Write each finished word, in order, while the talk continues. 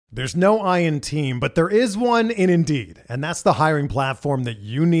There's no I in team, but there is one in Indeed, and that's the hiring platform that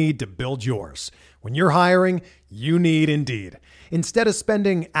you need to build yours. When you're hiring, you need Indeed. Instead of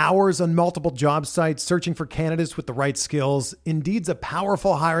spending hours on multiple job sites searching for candidates with the right skills, Indeed's a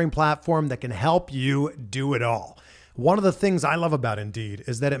powerful hiring platform that can help you do it all. One of the things I love about Indeed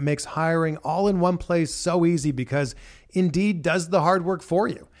is that it makes hiring all in one place so easy because Indeed does the hard work for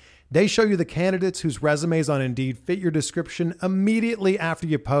you. They show you the candidates whose resumes on Indeed fit your description immediately after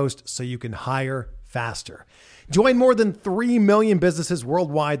you post so you can hire faster. Join more than 3 million businesses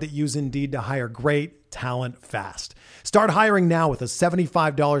worldwide that use Indeed to hire great talent fast. Start hiring now with a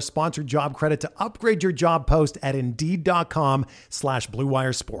 $75 sponsored job credit to upgrade your job post at Indeed.com/Blue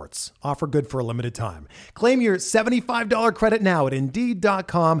Wire Sports. Offer good for a limited time. Claim your $75 credit now at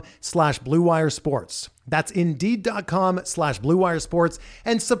Indeed.com/Blue Wire Sports. That's Indeed.com/Blue Wire Sports,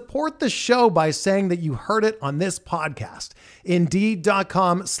 and support the show by saying that you heard it on this podcast.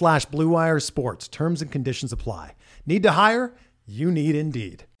 Indeed.com/Blue Wire Sports. Terms and conditions apply. Need to hire? You need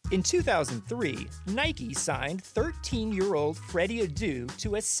Indeed. In 2003, Nike signed 13-year-old Freddie Adu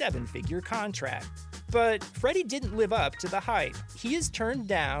to a 7-figure contract. But Freddie didn't live up to the hype. He has turned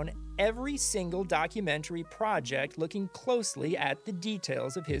down every single documentary project looking closely at the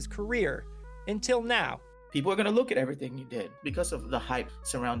details of his career. Until now. People are going to look at everything you did because of the hype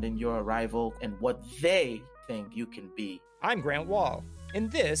surrounding your arrival and what they think you can be. I'm Grant Wall, and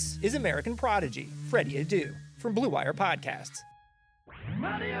this is American Prodigy, Freddie Adu, from Blue Wire Podcasts.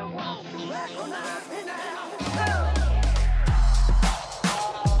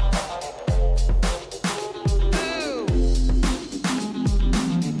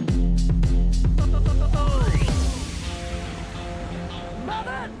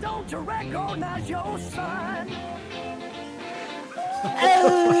 Mother, don't you recognize your son?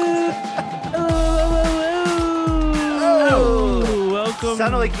 Oh, welcome.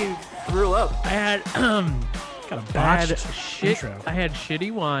 Sounded like you threw up. I had Got a botched intro. I had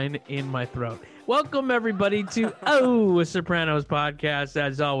shitty wine in my throat. Welcome everybody to a Sopranos podcast.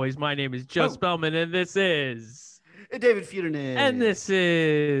 As always, my name is Joe Spellman, and this is David Feudernick. and this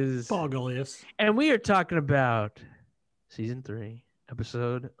is Paul Goliath. and we are talking about season 3,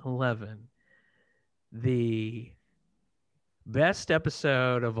 episode 11, the best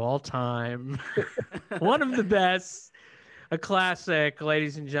episode of all time, one of the best, a classic,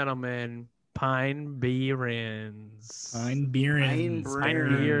 ladies and gentlemen. Pine Barrens. Pine Barrens.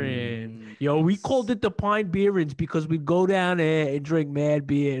 Yo, we called it the Pine Barrens because we go down there and drink mad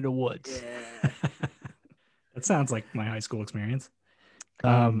beer in the woods. Yeah. That sounds like my high school experience.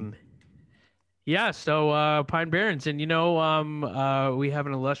 Yeah, so Pine Barrens. And, we have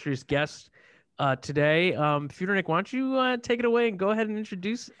an illustrious guest today. Feudernick, why don't you take it away and go ahead and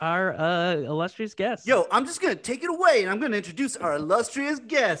introduce our illustrious guest? Yo, I'm just going to take it away, and I'm going to introduce our illustrious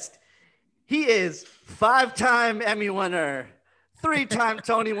guest. He is 5-time Emmy winner, 3-time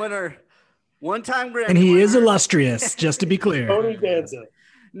Tony winner, 1-time Grammy And he winner. is illustrious, just to be clear. Tony Danza.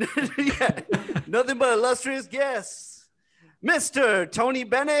 Yeah, nothing but illustrious guests. Mr. Tony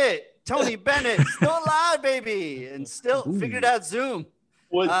Bennett. Tony Bennett, still alive, baby, and still figured out Zoom.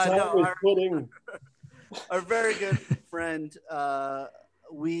 What time is pudding? Our very good friend.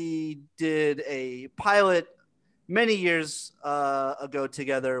 We did a pilot many years ago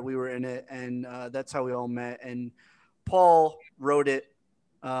together. We were in it, and that's how we all met. And Paul wrote it.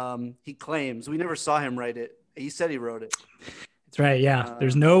 He claims we never saw him write it. He said he wrote it. That's right. Yeah.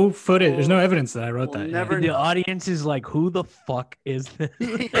 There's no footage. There's no evidence that I wrote that. Never The audience is like, who the fuck is this?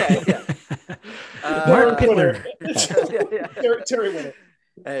 yeah. Mark Pittler. Terry Winner.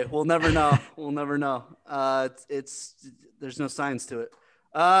 Hey, we'll never know. We'll never know. It's there's no science to it.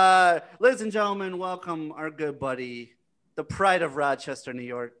 Ladies and gentlemen, welcome our good buddy, the pride of Rochester, New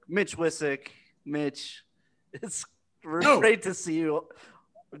York, Mitch Wissick. Mitch, it's great to see you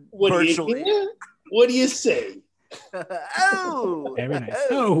virtually. What do you say? Oh, Very nice.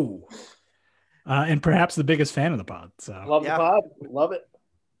 Oh. And perhaps the biggest fan of the pod. So Love the pod. Love it.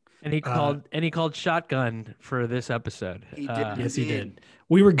 And he called shotgun for this episode. He did. yes, he did.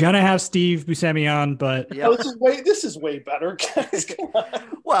 We were gonna have Steve Buscemi on, but Yeah. Oh, this is way better, guys. Come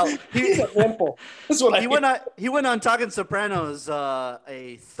on. Well, He's a pimple. That's what he went on Talking Sopranos, a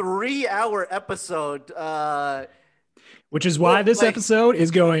 3-hour episode. which is why this episode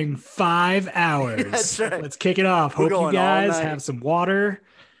is going 5 hours. That's right. Let's kick it off. We're Hope you going all guys night. have some water,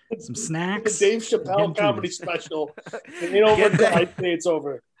 some The snacks. Dave Chappelle comedy special. It ain't over until I say it's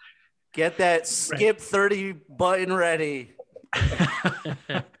over. Get that skip 30 button ready.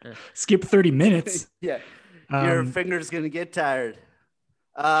 Skip 30 minutes. Yeah. Your finger's going to get tired.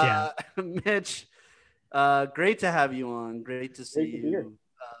 Mitch, great to have you on. Great to see Great to be here. you.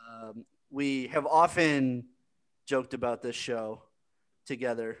 We have often joked about this show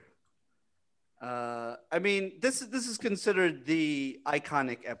together. I mean, this is considered the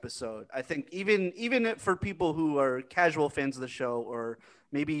iconic episode. I think even for people who are casual fans of the show or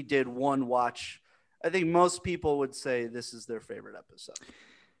maybe did one watch, I think most people would say this is their favorite episode.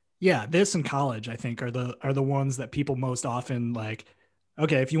 Yeah, this and College, I think, are the ones that people most often like.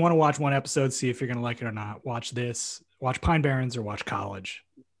 Okay, if you want to watch one episode, see if you're gonna like it or not. Watch this, watch Pine Barrens, or watch College.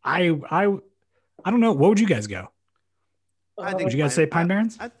 I don't know. What would you guys go? I think Would you guys say Pine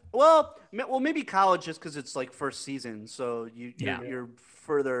Barrens? Well, maybe College just because it's like first season, so you're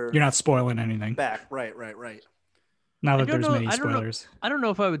further. You're not spoiling anything. Back, right. Now that there's many spoilers. I don't know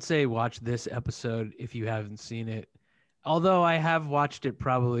if I would say watch this episode if you haven't seen it. Although I have watched it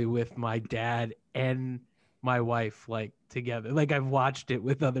probably with my dad and my wife, like together. Like I've watched it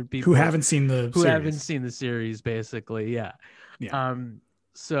with other people who haven't seen the series, basically. Yeah.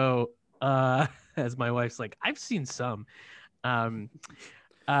 So as my wife's like, I've seen some.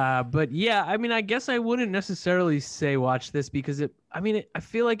 But yeah, I mean, I guess I wouldn't necessarily say watch this because I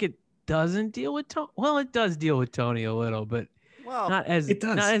feel like it doesn't deal with Tony. Well, it does deal with Tony a little, but not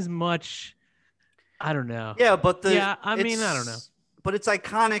as much. I don't know. Yeah, but I don't know. But it's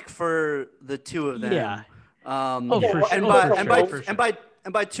iconic for the two of them. Yeah. For sure. And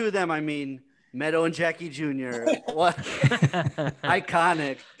by two of them, I mean Meadow and Jackie Jr. What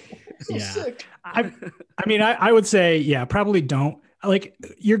iconic. Yeah. I would say, probably don't. Like,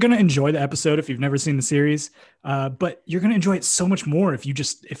 you're going to enjoy the episode if you've never seen the series, but you're going to enjoy it so much more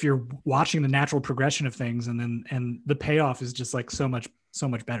if you're watching the natural progression of things, and the payoff is just like so much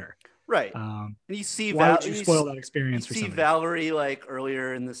better. Right. And you see why would you spoil that experience for somebody? Valerie like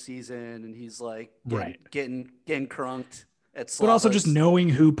earlier in the season, and he's like getting crunked at Slavas. But also just knowing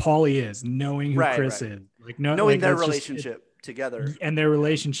who Paulie is, knowing who Chris is, like knowing their relationship together and their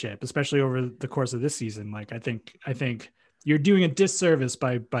relationship, especially over the course of this season. Like I think you're doing a disservice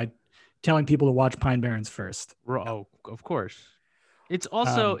by telling people to watch Pine Barrens first. Oh, of course. It's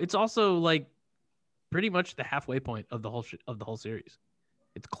also like pretty much the halfway point of the whole series.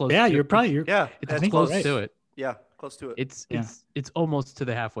 It's close. Yeah, it's close right. to it. Yeah, close to it. It's almost to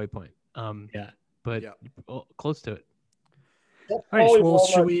the halfway point. Close to it.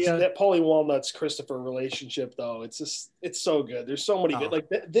 That Paulie Walnuts Christopher relationship, though, it's so good. There's so many good, like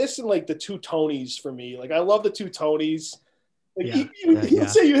this and like the two Tonys for me. Like I love the two Tonys. Like you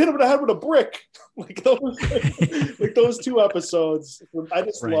say you hit him in the head with a brick, like those two episodes. I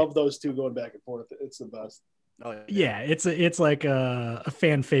just love those two going back and forth. It's the best. Oh yeah, it's like a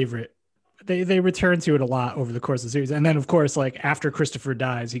fan favorite. They return to it a lot over the course of the series, and then of course, like after Christopher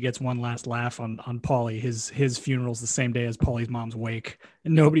dies, he gets one last laugh on Paulie. His funeral's the same day as Paulie's mom's wake,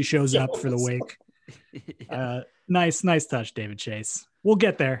 and nobody shows up for the wake. Nice touch, David Chase. We'll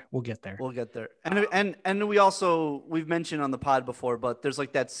get there. And we've mentioned on the pod before, but there's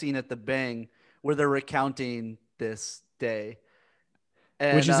like that scene at the Bang where they're recounting this day.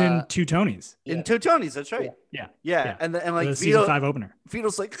 And, which is in Two Tonys. In Two Tonys, that's right. Yeah. And like the season 5 opener.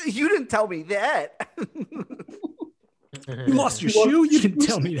 Vito's like, you didn't tell me that. You lost your shoe? You didn't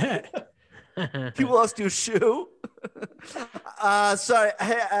tell me that. You lost your shoe? Sorry,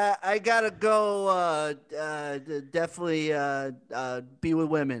 I gotta go. Definitely be with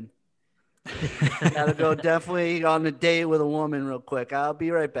women. Gotta go. Definitely on a date with a woman, real quick. I'll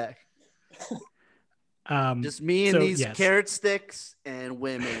be right back. Just me and these carrot sticks and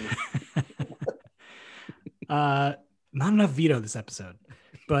women. Not enough Vito this episode.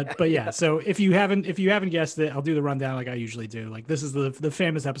 But yeah, so if you haven't guessed it, I'll do the rundown like I usually do. Like this is the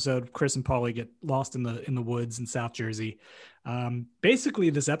famous episode. Chris and Paulie get lost in the woods in South Jersey. Basically,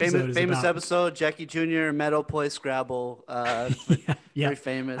 this episode is famous episode. Jackie Jr. Meadow play Scrabble. Very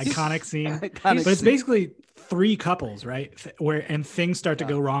famous, iconic scene. But it's basically three couples, right? And things start to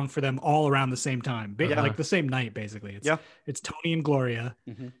go wrong for them all around the same time, like the same night. Basically, it's Tony and Gloria,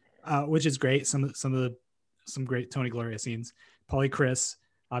 which is great. Some great Tony Gloria scenes. Paulie, Chris.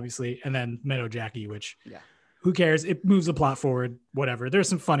 Obviously, and then Meadow Jackie, which who cares? It moves the plot forward, whatever. There's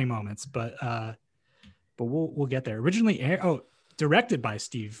some funny moments, but we'll get there. Originally directed by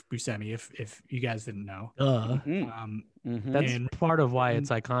Steve Buscemi, if you guys didn't know. That's part of why it's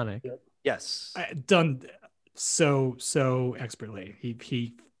iconic. Yes. Done so expertly.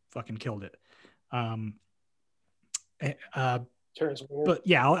 He fucking killed it. But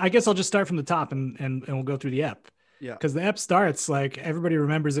yeah, I guess I'll just start from the top and we'll go through the ep. Yeah, because the ep starts like everybody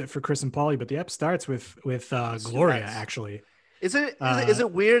remembers it for Chris and Paulie, but the ep starts with Gloria actually. Is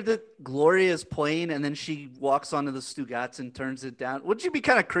it weird that Gloria is playing and then she walks onto the Stugats and turns it down? Would you be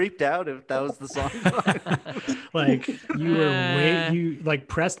kind of creeped out if that was the song? Like you like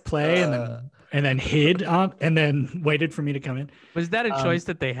pressed play and then hid on and then waited for me to come in. Was that a choice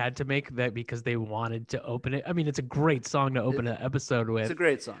that they had to make that because they wanted to open it? I mean, it's a great song to open an episode with. It's a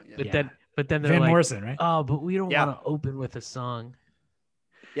great song. Yeah. But then they're Van like, Morrison, right? Oh, but we don't want to open with a song.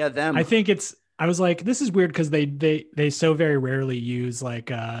 Yeah, them. I think I was like, this is weird because they so very rarely use like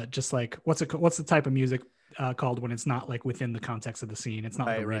just like what's the type of music called when it's not like within the context of the scene. It's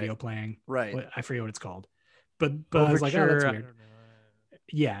not the radio playing. Right. I forget what it's called. But I was like, oh, that's weird.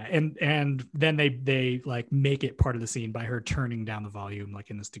 Yeah, and then they like make it part of the scene by her turning down the volume like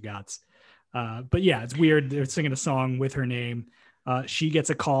in the Stugats. But yeah, it's weird. They're singing a song with her name. She gets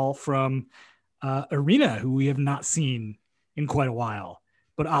a call from Irina, who we have not seen in quite a while.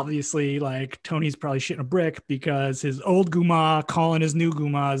 But obviously, like Tony's probably shitting a brick because his old Guma calling his new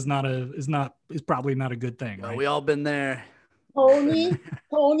Guma is probably not a good thing. Right? We all been there. Tony,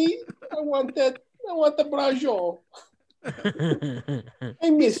 I want the braciole. I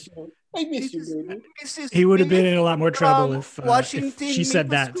miss you, baby. He would have been in a lot more trouble if she said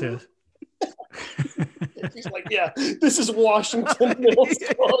that school. too. She's like, yeah, this is Washington Middle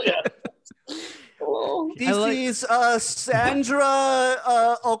School. Yeah. Oh. This is Sandra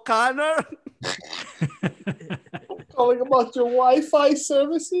O'Connor. Calling about your Wi-Fi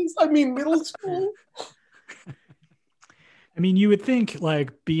services. I mean, middle school. I mean, you would think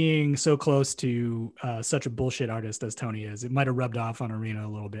like being so close to such a bullshit artist as Tony is, it might have rubbed off on Irina a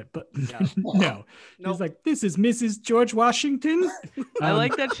little bit, but no. He's like, this is Mrs. George Washington. I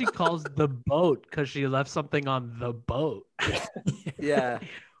like that she calls the boat because she left something on the boat. Yeah.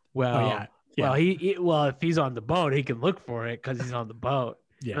 Well, yeah. Well, if he's on the boat, he can look for it because he's on the boat.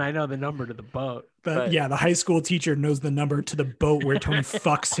 Yeah. And I know the number to the boat. But yeah, the high school teacher knows the number to the boat where Tony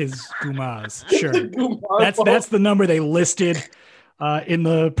fucks his Gumas. Sure. That's the number they listed in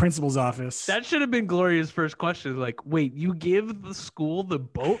the principal's office. That should have been Gloria's first question. Like, wait, you give the school the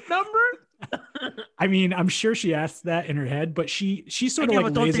boat number? I mean, I'm sure she asked that in her head, but she sort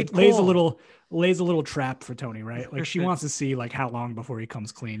of like lays a little trap for Tony, right? Like she wants to see like how long before he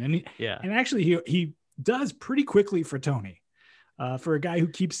comes clean. And actually he does pretty quickly for Tony. For a guy who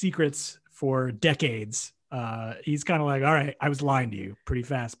keeps secrets for decades, he's kind of like, all right, I was lying to you pretty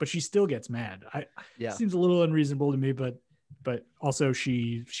fast, but she still gets mad. Seems a little unreasonable to me, but also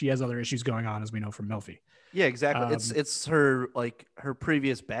she has other issues going on, as we know from Melfi. Yeah, exactly. It's her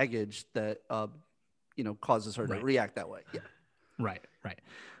previous baggage that causes her to react that way. Yeah. Right.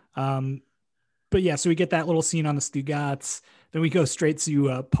 But yeah, so we get that little scene on the Stugats. Then we go straight to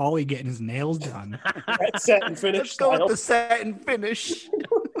Paulie getting his nails done. That satin finish. Let's go with the satin finish.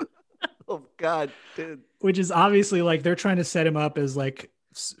 Oh God, dude. Which is obviously like they're trying to set him up as like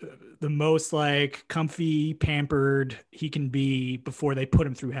the most like comfy, pampered he can be before they put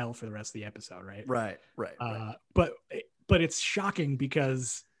him through hell for the rest of the episode, right? Right. But it's shocking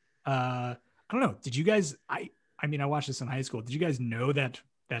because I don't know. Did you guys? I mean, I watched this in high school. Did you guys know that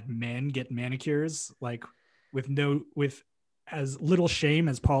men get manicures like with as little shame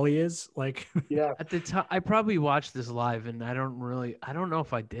as Paulie is? Like, yeah. At the time, I probably watched this live, and I don't know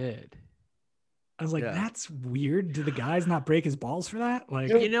if I did. I was like, that's weird. Do the guys not break his balls for that? Like,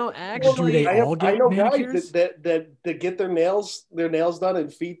 actually, do they all get manicures? Guys that get their nails done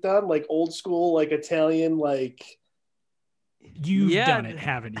and feet done, like old school, like Italian, like. You've done it,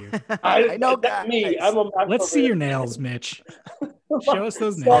 haven't you? I know that me. Let's see your nails, Mitch. Show us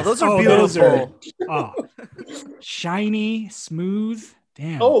those nails. Oh, those are beautiful. Shiny, smooth.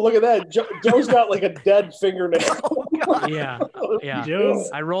 Damn. Oh, look at that. Joe's got like a dead fingernail. Oh, yeah. Joe's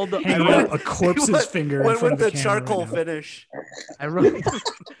I rolled a corpse's finger in front of the charcoal right finish.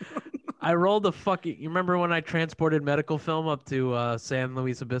 I rolled a fucking. You remember when I transported medical film up to San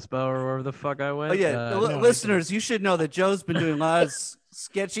Luis Obispo or wherever the fuck I went? Oh yeah, listeners, you should know that Joe's been doing a lot of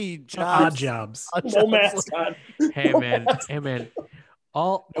sketchy jobs. Odd jobs. No mask on. Hey man. Hey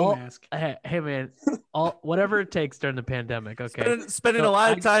man, whatever it takes during the pandemic. Okay, spending a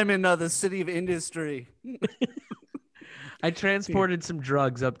lot of time in the city of industry. I transported some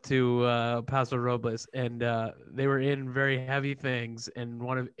drugs up to Paso Robles, and they were in very heavy things,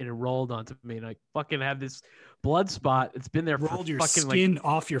 and it rolled onto me, and I fucking had this blood spot. It's been there rolled for your fucking skin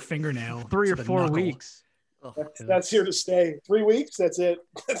off your fingernail 3 or 4 weeks. Oh, that's here to stay. 3 weeks. That's it.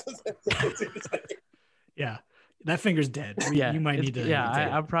 Yeah. That finger's dead. You might need to. Yeah,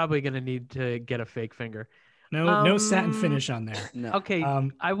 I'm probably gonna need to get a fake finger. No satin finish on there. No. Okay,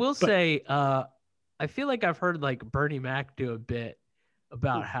 I will say, I feel like I've heard like Bernie Mac do a bit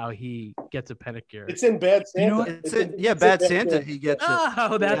about how he gets a pedicure. It's in Bad Santa. You know what? Bad Santa. He gets it.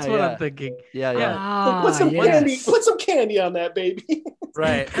 Oh, that's what I'm thinking. Yeah. Put some candy. Put some candy on that, baby.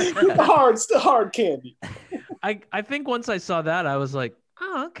 Right. the hard candy. I think once I saw that, I was like,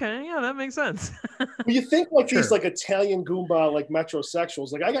 oh, okay, yeah, that makes sense. Well, you think like these like Italian Goomba like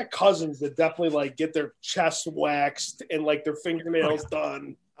metrosexuals. Like I got cousins that definitely like get their chest waxed and like their fingernails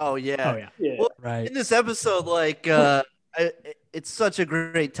done. Oh yeah. Well, right. In this episode, like it's such a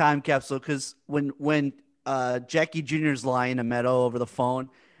great time capsule because when Jackie Jr.'s lying to Meadow over the phone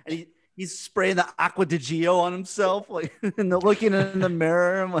and he's spraying the Aqua di Gio on himself, like and looking in the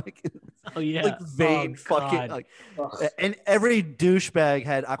mirror. I'm like, oh yeah, like vain fucking like, and every douchebag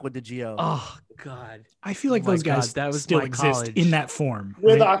had Aqua di Gio. Oh god, I feel like those guys that was still exist college. In that form.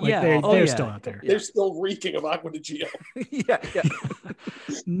 With right? Aqua, they're still out there. They're still reeking of Aqua di Gio. yeah.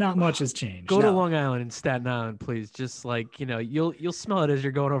 Not much has changed. Go to Long Island and Staten Island, please. Just like you'll smell it as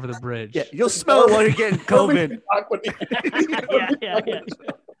you're going over the bridge. Yeah, you'll smell it while you're getting COVID. yeah.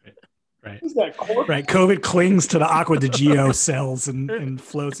 Right. Is that cork? Right. COVID clings to the Aqua di Gio cells and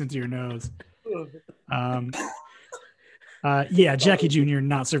floats into your nose. Jackie Jr.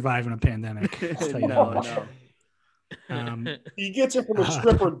 not surviving a pandemic. I'll tell you that much. He gets it from a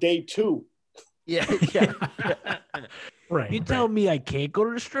stripper day 2. Yeah. Right. You tell me I can't go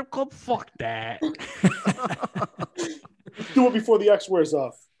to the strip club? Fuck that. Do it before the X wears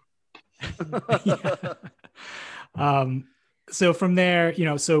off. So from there,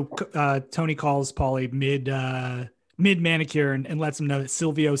 Tony calls Paulie mid manicure and lets him know that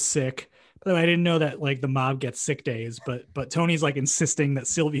Silvio's sick. By the way, I didn't know that like the mob gets sick days, but Tony's like insisting that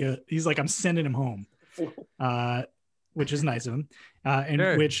Silvio, he's like, I'm sending him home, which is nice of him,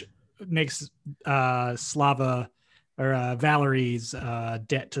 which makes Slava or Valerie's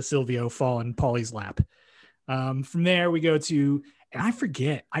debt to Silvio fall in Paulie's lap. From there we go to, and I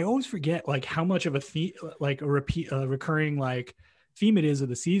always forget like how much of a recurring like theme it is of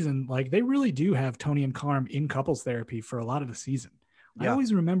the season. Like they really do have Tony and Carm in couples therapy for a lot of the season. I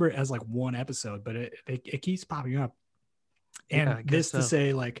always remember it as like one episode, but it keeps popping up. And to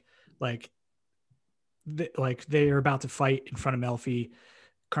say like they are about to fight in front of Melfi.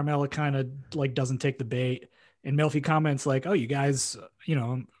 Carmela kind of like doesn't take the bait, and Melfi comments like, "Oh, you guys,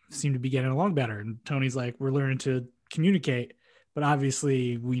 seem to be getting along better." And Tony's like, "We're learning to communicate." But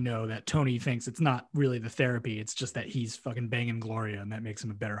obviously we know that Tony thinks it's not really the therapy. It's just that he's fucking banging Gloria and that makes him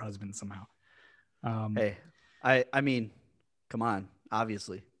a better husband somehow. Hey, I mean, come on,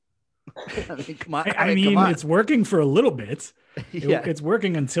 obviously. Come on. I mean, it's working for a little bit. It's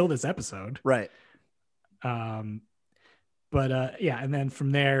working until this episode. Right. And then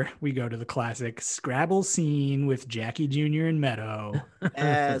from there we go to the classic Scrabble scene with Jackie Jr. and Meadow.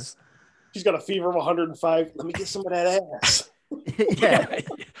 As she's got a fever of 105. Let me get some of that ass. Yeah.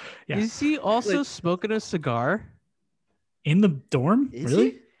 Is he also smoking a cigar in the dorm?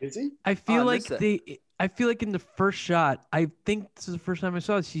 Really? Is he? I feel like in the first shot, I think this is the first time I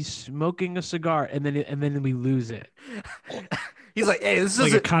saw this, he's smoking a cigar and then we lose it. He's like, "Hey, this like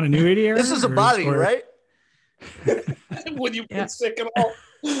is a continuity error. This is a body, right?" When you've been sick and all.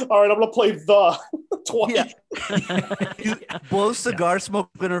 All right, I'm gonna play the twice. He blows cigar smoke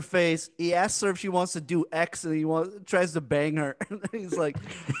in her face. He asks her if she wants to do X, and he tries to bang her. He's like,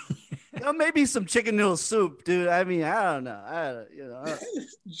 maybe some chicken noodle soup, dude. I mean, I don't know.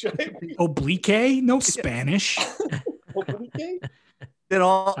 Oblique? No Spanish. Oblique? Then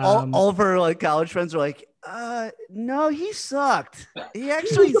all of her like college friends are like, no, he sucked. He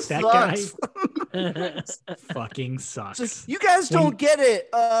actually sucks. Fucking sucks. Like, you guys don't get it.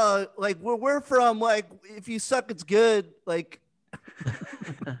 Like where we're from, like if you suck, it's good. Like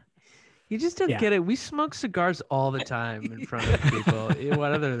you just don't get it. We smoke cigars all the time in front of people,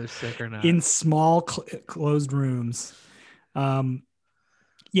 whether they're sick or not. In small closed rooms. If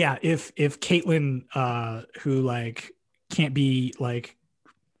Caitlin, who like can't be like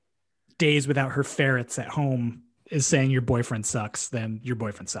days without her ferrets at home, is saying your boyfriend sucks, then your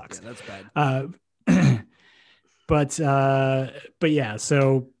boyfriend sucks. Yeah, that's bad. But yeah,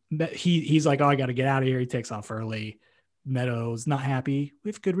 so he's like, "Oh, I got to get out of here." He takes off early. Meadows not happy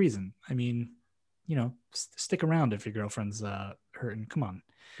with good reason. I mean, stick around if your girlfriend's hurting. Come on.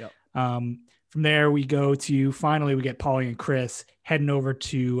 Yep. From there we go to finally we get Paulie and Chris heading over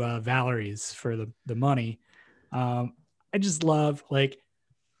to Valerie's for the money. I just love like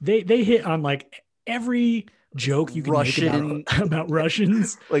they hit on like every joke you can make about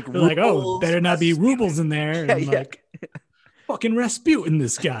Russians. Like, they're like, "Oh, better not be rubles in there." And like, fucking Rasputin,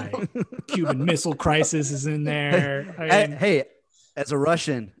 this guy. Cuban Missile Crisis is in there. Hey, as a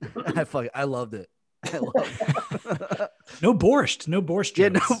Russian, I loved it. I love No borscht jokes. Yeah,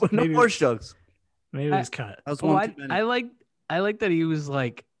 no borscht jokes. Maybe it was cut. That was one too many. I like that he was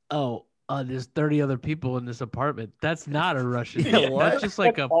like, there's 30 other people in this apartment. That's not a Russian joke. That's just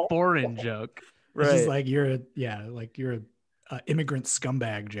like a foreign joke. Right. It's just like you're a immigrant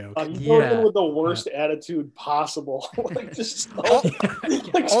scumbag joke. You're in with the worst attitude possible. Like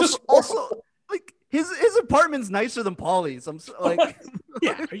also, like his apartment's nicer than Paulie's. I'm like,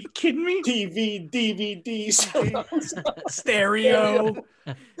 yeah, are you kidding me? TV, DVD, stereo.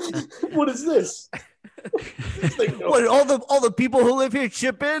 What is this? What, all the people who live here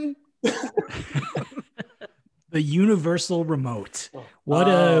chip in? The universal remote. What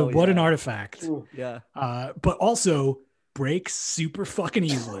an artifact. Yeah. But also breaks super fucking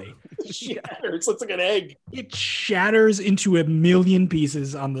easily. It shatters. It's like an egg. It shatters into a million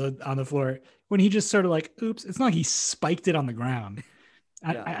pieces on the floor when he just sort of like, oops. It's not like he spiked it on the ground.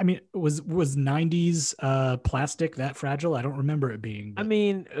 I mean, was 90s plastic that fragile? I don't remember it being. But... I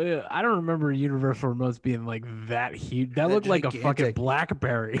mean, I don't remember universal remotes being like that huge. That looked like a fucking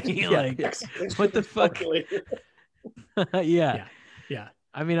BlackBerry. What the fuck? Yeah.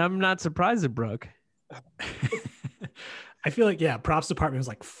 I mean, I'm not surprised it broke. I feel like, props department was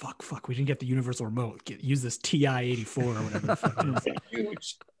like, fuck, we didn't get the universal remote. Use this TI-84 or whatever the fuck it is.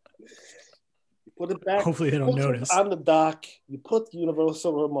 Huge. Put it back. Hopefully they don't notice. On the dock, you put the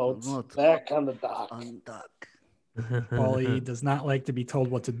universal remotes back on the dock. Paulie does not like to be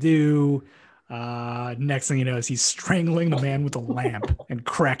told what to do. Next thing you know is he's strangling the man with a lamp and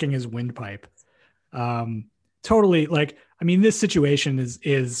cracking his windpipe. Totally, like, I mean, this situation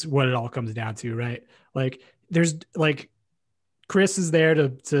is what it all comes down to, right? Like, there's like Chris is there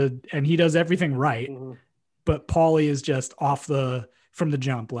to and he does everything right, but Paulie is just from the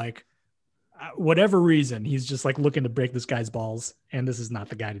jump, like, whatever reason, he's just like looking to break this guy's balls, and this is not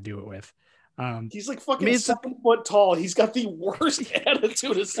the guy to do it with. He's like fucking 7 foot tall. He's got the worst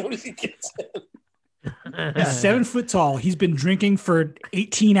attitude as soon as he gets in. He's 7 foot tall. He's been drinking for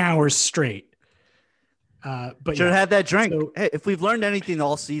 18 hours straight. But should have had that drink. So, hey, if we've learned anything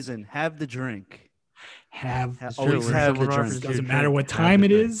all season, have the drink. Always have the drink. Doesn't matter what time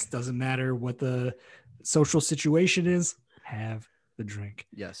it is. Doesn't matter what the social situation is. Have the drink.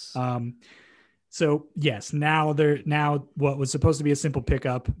 Yes. So yes, now what was supposed to be a simple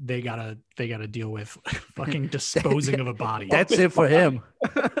pickup, they gotta deal with fucking disposing of a body. That's it for him.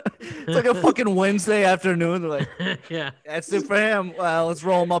 It's like a fucking Wednesday afternoon. They're like, that's it for him. Well, let's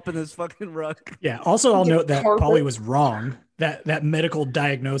roll him up in this fucking rug. Yeah. Also, I'll note that Paulie was wrong. That medical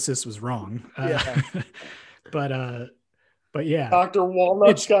diagnosis was wrong. But yeah, Dr.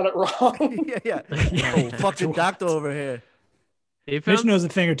 Walnut's got it wrong. yeah. Oh, fucking doctor over here. Mitch knows a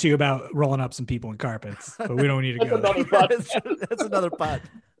thing or two about rolling up some people in carpets, but we don't need to go there. That's another pot.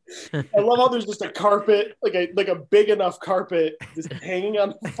 I love how there's just a carpet, like a big enough carpet, just hanging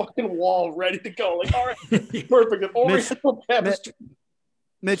on the fucking wall, ready to go. Like, all right, perfect.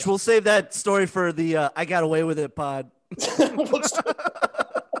 Mitch, we'll save that story for the I Got Away with It pod. I'm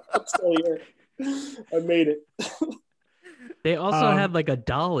still here. I made it. They also had like a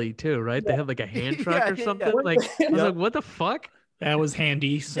dolly too, right? They had like a hand truck or something. Like, I was like, what the fuck? That was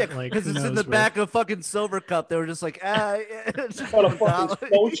handy. So, because it's in the back of fucking Silver Cup. They were just like, He's got a fucking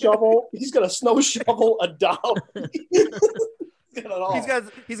snow shovel. He's got a snow shovel, a dolly.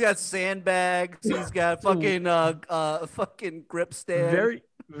 He's got sandbags. He's got fucking fucking grip stand. Very,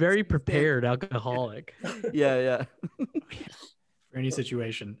 very prepared alcoholic. Yeah. For any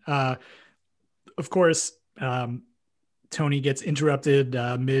situation. Of course, Tony gets interrupted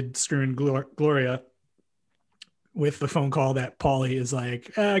mid screwing Gloria with the phone call that Paulie is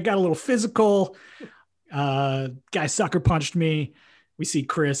like, I got a little physical. Guy sucker punched me. We see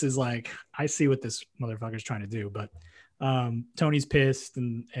Chris is like, I see what this motherfucker's trying to do, but Tony's pissed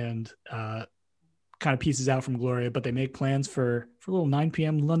and kind of pieces out from Gloria, but they make plans for a little 9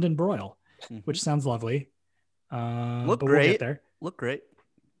 p.m. London broil, which sounds lovely. Look but great. We'll get there. Look great.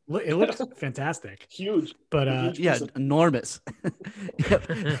 It looks fantastic. Huge. But enormous.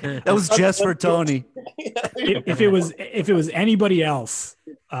 That was just for Tony. If it was anybody else,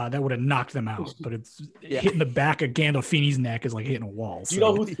 that would have knocked them out. But it's hitting the back of Gandolfini's neck is like hitting a wall. Do you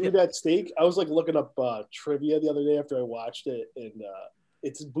know who threw that steak? I was like looking up trivia the other day after I watched it, and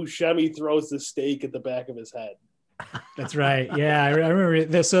it's Buscemi throws the steak at the back of his head. That's right. Yeah, I remember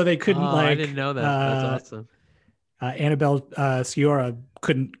this. So they couldn't I didn't know that. That's awesome. Annabelle Sciorra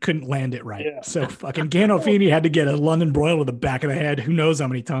couldn't land it right. Yeah. So fucking Gandolfini had to get a London broil to the back of the head. Who knows how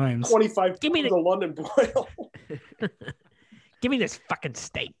many times? 25. Give me the London broil. Give me this fucking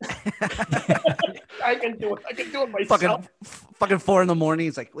steak. I can do it. I can do it myself. Fucking 4 a.m.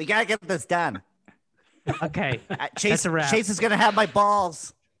 He's like, we gotta get this done. Okay, Chase that's a wrap. Chase is gonna have my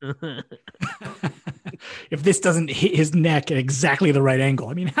balls. If this doesn't hit his neck at exactly the right angle,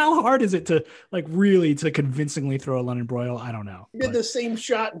 I mean, how hard is it to really to convincingly throw a London broil? I don't know. You did the same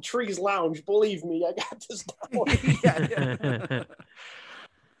shot in Trees Lounge. Believe me, I got this down.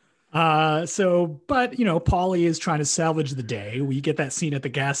 But Paulie is trying to salvage the day. We get that scene at the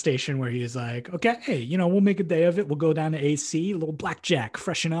gas station where he's like, okay, hey, we'll make a day of it. We'll go down to AC, a little blackjack,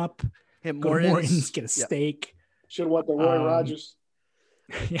 freshen up, hit go to Morton's, get a steak. Should have went to Roy Rogers.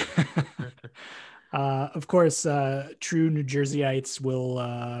 Yeah. Of course, true New Jerseyites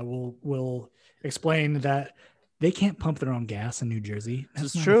will explain that they can't pump their own gas in New Jersey.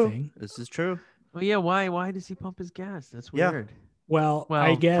 This is true. This is true. Well, yeah. Why does he pump his gas? That's weird. Yeah. Well,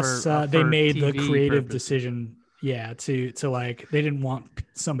 I guess they made the creative decision, to like they didn't want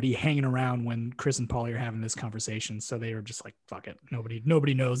somebody hanging around when Chris and Paulie are having this conversation, so they were just like, "Fuck it,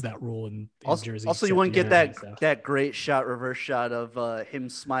 nobody knows that rule in Jersey." Also, you wouldn't get that great reverse shot of him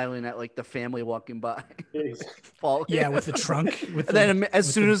smiling at like the family walking by. Paul, with the trunk. And then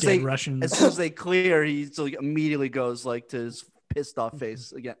as soon as they clear, he like, immediately goes like to his pissed off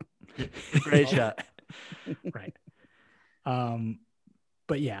face again. Great shot. Right.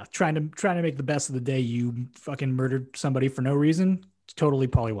 But yeah, trying to make the best of the day. You fucking murdered somebody for no reason. Totally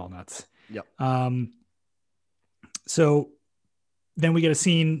Paulie Walnuts. Yep. So then we get a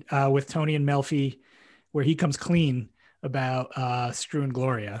scene with Tony and Melfi where he comes clean about screwing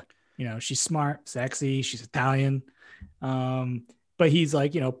Gloria. She's smart, sexy, she's Italian. But he's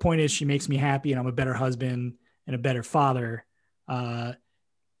like, point is she makes me happy and I'm a better husband and a better father.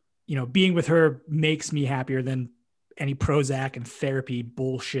 Being with her makes me happier than any Prozac and therapy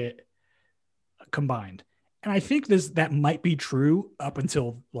bullshit combined. And I think that might be true up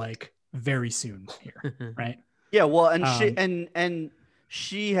until like very soon here. Right. Yeah. Well, and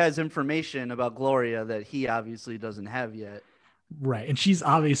she has information about Gloria that he obviously doesn't have yet. Right. And she's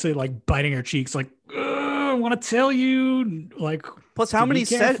obviously like biting her cheeks, like, I want to tell you, like, plus how many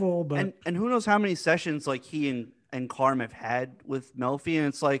and who knows how many sessions like he and Carm have had with Melfi. And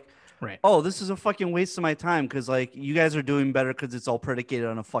it's like, right. Oh, this is a fucking waste of my time because like you guys are doing better because it's all predicated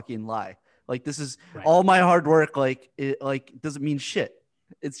on a fucking lie. Like this is all my hard work. Like it doesn't mean shit.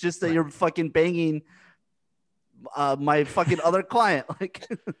 It's just that you're fucking banging my fucking other client. Like,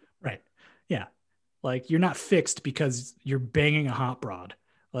 right. Yeah. Like you're not fixed because you're banging a hot broad.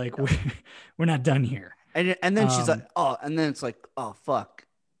 Like we're not done here. And then she's like, oh, and then it's like, oh fuck,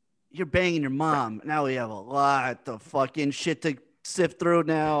 you're banging your mom. Now we have a lot of fucking shit to sift through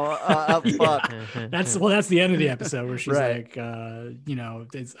now. Fuck. That's the end of the episode where she's like,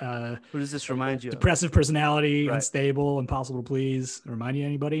 it's who does this remind you of? Depressive personality, unstable, impossible to please. Remind you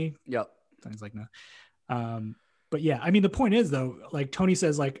anybody? Yep. Things like no. But yeah, I mean, the point is though, like Tony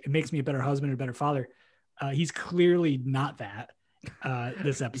says, like it makes me a better husband or a better father. He's clearly not that.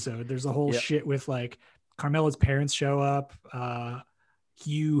 This episode, there's a whole shit with like Carmela's parents show up.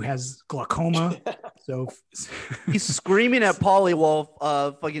 Hugh has glaucoma, so he's screaming at Paulie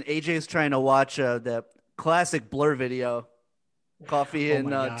while fucking AJ is trying to watch that classic Blur video, Coffee and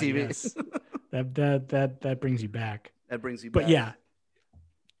TV. Yes. that brings you back. That brings you back. But yeah,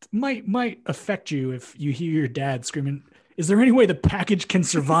 might affect you if you hear your dad screaming, "Is there any way the package can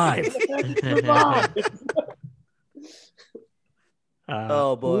survive?"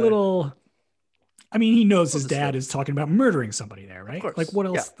 Oh boy. Little. I mean, he knows his dad is talking about murdering somebody there, right? Like, what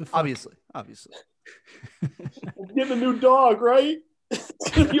else? Yeah, obviously. Get a new dog, right?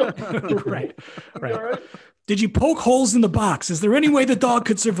 Right. Right. Did you poke holes in the box? Is there any way the dog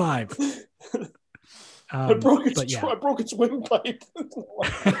could survive? I broke its windpipe.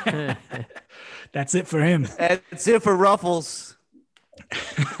 That's it for him. That's it for Ruffles.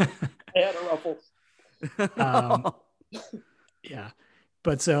 And Ruffles. Yeah.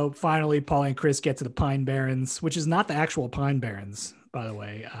 But so finally, Paul and Chris get to the Pine Barrens, which is not the actual Pine Barrens, by the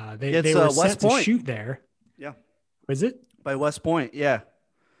way. They were set to shoot there. Yeah. Was it? By West Point, yeah.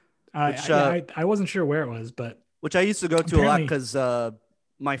 I wasn't sure where it was, but. Which I used to go to a lot because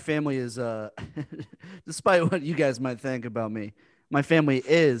my family is, despite what you guys might think about me, my family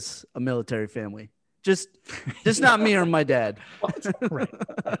is a military family. Just not me or my dad. Right.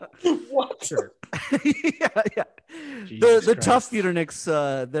 What? Sure. Yeah. The tough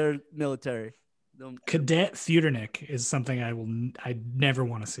Feudernicks, they're military. Cadet Feudernick is something I never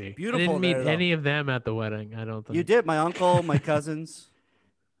want to see. Beautiful. I didn't meet any of them at the wedding. I don't think you did. My uncle, my cousins.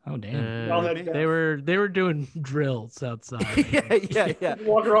 Oh damn! They were doing drills outside. yeah. They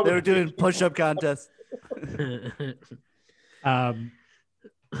were doing push-up contests.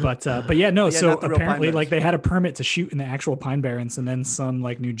 But yeah, no. So apparently, like they had a permit to shoot in the actual Pine Barrens, and then some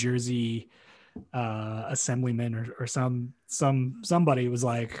like New Jersey assemblyman or somebody was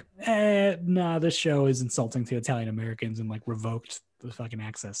like, nah, this show is insulting to Italian Americans, and like revoked the fucking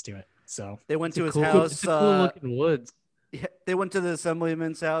access to it. So they went to his house. It's a cool looking woods. Yeah, they went to the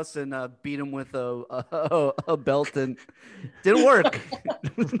assemblyman's house and beat him with a belt, and didn't work.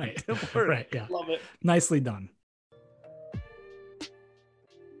 Right. Didn't work. Right. Yeah. Love it. Nicely done.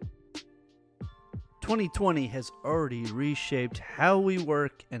 2020 has already reshaped how we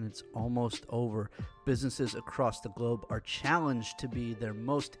work, and it's almost over. Businesses across the globe are challenged to be their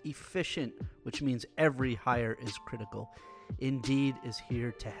most efficient, which means every hire is critical. Indeed is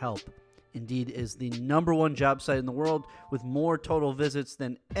here to help. Indeed is the #1 job site in the world with more total visits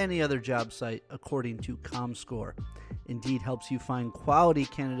than any other job site, according to ComScore. Indeed helps you find quality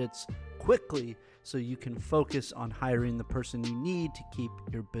candidates quickly so you can focus on hiring the person you need to keep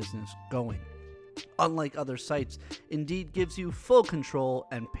your business going. Unlike other sites, Indeed gives you full control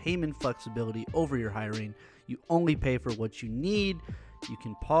and payment flexibility over your hiring. You only pay for what you need. You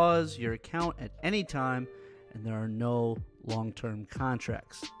can pause your account at any time, and there are no long-term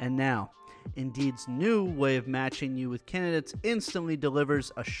contracts. And now, Indeed's new way of matching you with candidates instantly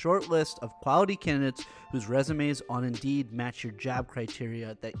delivers a short list of quality candidates whose resumes on Indeed match your job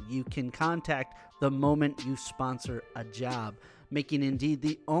criteria that you can contact the moment you sponsor a job, making Indeed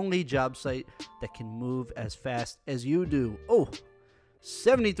the only job site that can move as fast as you do.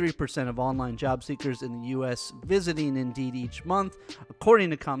 73% of online job seekers in the U.S. visiting Indeed each month,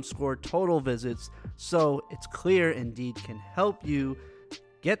 according to ComScore total visits. So it's clear Indeed can help you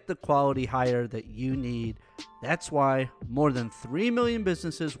get the quality hire that you need. That's why more than 3 million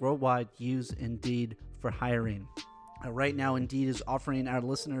businesses worldwide use Indeed for hiring. Right now, Indeed is offering our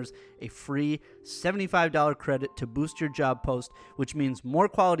listeners a free $75 credit to boost your job post, which means more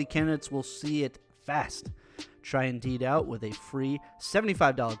quality candidates will see it fast. Try Indeed out with a free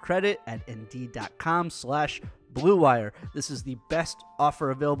 $75 credit at Indeed.com/Blue Wire. This is the best offer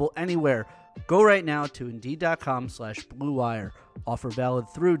available anywhere. Go right now to Indeed.com/Blue Wire. Offer valid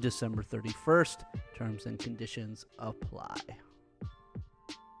through December 31st. Terms and conditions apply.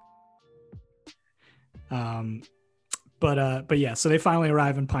 But yeah, so they finally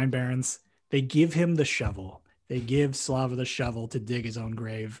arrive in Pine Barrens. They give him the shovel. They give Slava the shovel to dig his own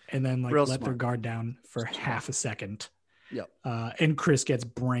grave, and then like let their guard down for half a second. Yep. And Chris gets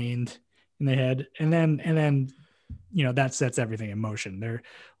brained in the head, and then that sets everything in motion. They're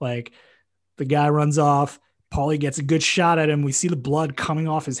like, the guy runs off. Paulie gets a good shot at him. We see the blood coming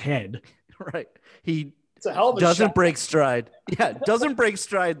off his head. Right. He It's a hell of a doesn't shot. break stride. Yeah, doesn't break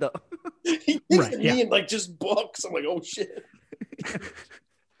stride though. He takes a knee and like just books. I'm like, oh shit.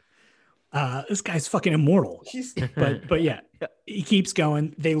 This guy's fucking immortal. But yeah, he keeps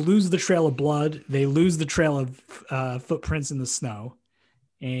going. They lose the trail of blood. They lose the trail of footprints in the snow,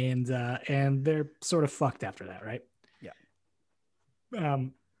 and they're sort of fucked after that, right? Yeah.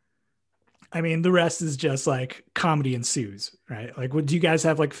 I mean, the rest is just like comedy ensues, right? Like, do you guys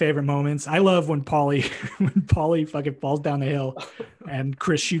have like favorite moments? I love when Paulie fucking falls down the hill and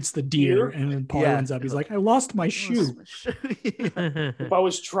Chris shoots the deer, and then Paulie runs up. He's like, I lost my shoe. If I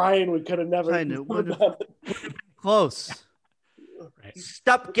was trying, we could have never. Close. Right.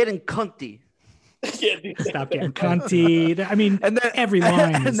 Stop getting cunty. Stop getting cunty. I mean, and then, every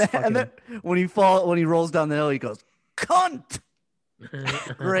line is fucking... and then when he rolls down the hill, he goes, cunt.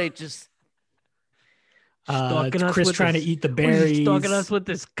 Great. Just. Chris trying to eat the berries. Stalking us with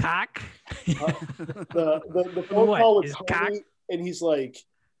this cock. The phone call with Tony, and he's like,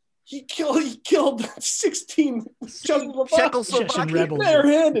 he killed 16 Chechen rebels.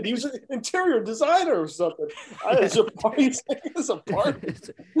 Barehanded. He was an interior designer or something. His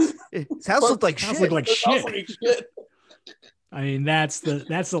house looked like shit. I mean, that's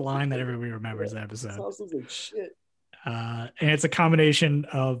the line that everybody remembers that episode. House looks like shit. And it's a combination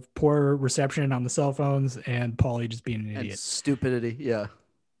of poor reception on the cell phones and Paulie just being an idiot. And stupidity, yeah.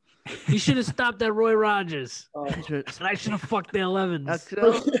 You should have stopped at Roy Rogers. And I should have fucked Dale Evans.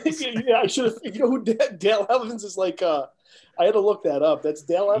 Yeah, I should have. You know who Dale Evans is like? I had to look that up. That's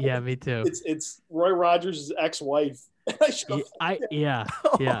Dale Evans. Yeah, me too. It's Roy Rogers' ex-wife. Yeah.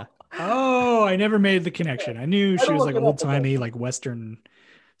 Oh, I never made the connection. I knew she was like old-timey, like Western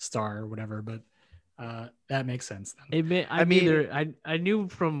star or whatever, but that makes sense then. I knew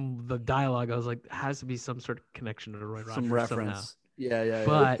from the dialogue, I was like, there has to be some sort of connection to Roy Rogers. Some reference. Somehow. Yeah.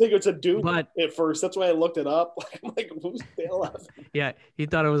 But, I think it's a dude at first. That's why I looked it up. I'm like, who's Dale Evans? Yeah, he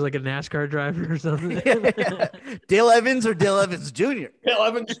thought it was like a NASCAR driver or something. Yeah. Dale Evans or Dale Evans Jr.? Dale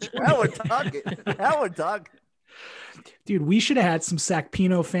Evans Jr. Now we're talking. Dude, we should have had some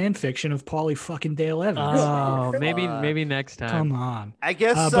Sacpino fan fiction of Paulie fucking Dale Evans. Oh, maybe next time. Come on. I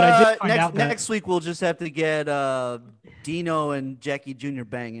guess but I did find out that next week we'll just have to get Dino and Jackie Jr.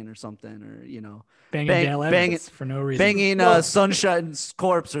 banging or something, or banging Dale Evans for no reason. Banging Sunshine's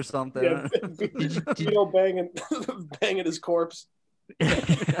corpse or something. Yeah, Dino banging his corpse.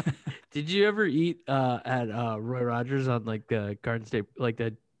 Did you ever eat at Roy Rogers on like the Garden State, like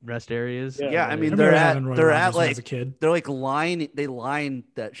the rest areas? Yeah, I mean they're at like as a kid. They're like they line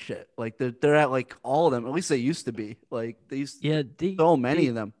that shit. Like they're at like all of them. At least they used to be. Like they used so many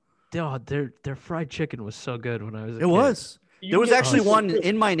of them. Their fried chicken was so good when I was a kid. It was. There was actually one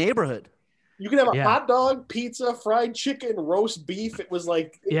in my neighborhood. You could have a hot dog, pizza, fried chicken, roast beef. It was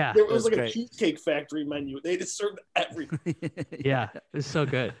like it was like a Cheesecake Factory menu. They just served everything. Yeah, it was so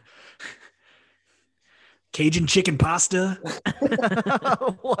good. Cajun chicken pasta.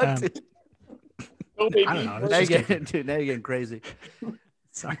 What? I don't know. Now you're getting crazy.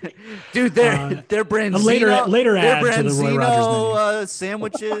 Sorry, dude. Their Branzino, later their add to the Roy Rogers menu.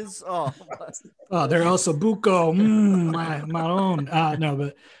 Sandwiches. Oh, they're also buco. My own.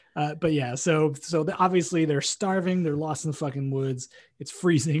 No, but yeah. So obviously they're starving. They're lost in the fucking woods. It's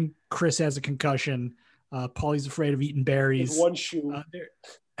freezing. Chris has a concussion. Paulie's afraid of eating berries. One shoe.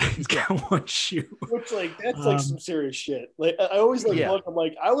 He's got one shoe. Which that's like some serious shit. Like I always look. I'm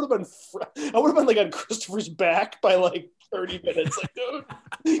like I would have been like on Christopher's back by like 30 minutes. Like,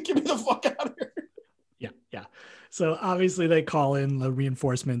 dude, get me the fuck out of here. Yeah. So obviously they call in the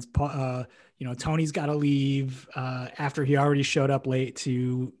reinforcements. Tony's got to leave after he already showed up late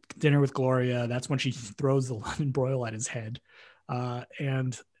to dinner with Gloria. That's when she throws the lemon broil at his head.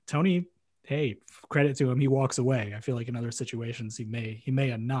 And Tony, hey, credit to him, he walks away. I feel like in other situations he may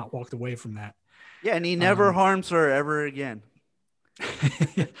have not walked away from that. Yeah, and he never harms her ever again.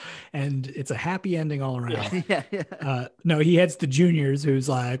 And it's a happy ending all around. Yeah. No, he heads to Junior's, who's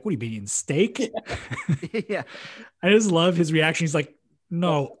like, "What are you eating, steak?" Yeah. I just love his reaction. He's like,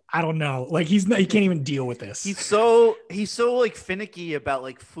 "No, I don't know." Like he can't even deal with this. He's so like finicky about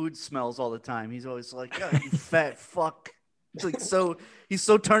like food smells all the time. He's always like, "Oh, you fat fuck." It's like he's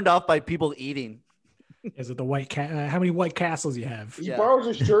so turned off by people eating. Is it the White Cat? How many White Castles you have? He borrows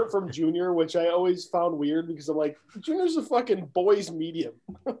a shirt from Junior, which I always found weird because I'm like, Junior's a fucking boy's medium.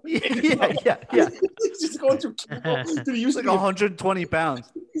 Yeah. He's just going through chemo. Dude, he used like 120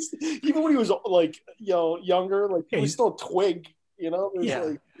 pounds. Even when he was like, younger, like he was still a twig,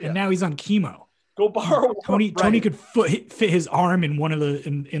 And now he's on chemo. Go borrow. Tony could fit his arm in one of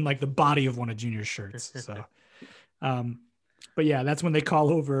in like the body of one of Junior's shirts. So, but yeah, that's when they call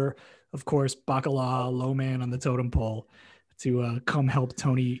over, of course, Bacala, low man on the totem pole, to come help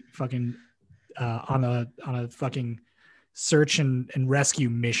Tony fucking on a fucking search and rescue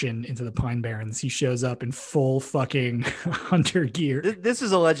mission into the Pine Barrens. He shows up in full fucking hunter gear. This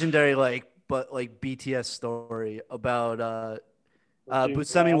is a legendary BTS story about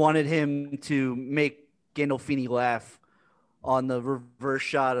Buscemi wanted him to make Gandolfini laugh on the reverse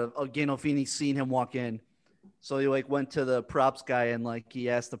shot of Gandolfini seeing him walk in. So he went to the props guy and he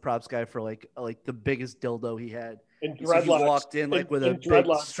asked the props guy for like the biggest dildo he had. And so he walked in with a big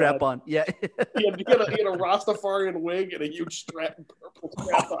strap on. Yeah. he had a Rastafarian wig and a huge purple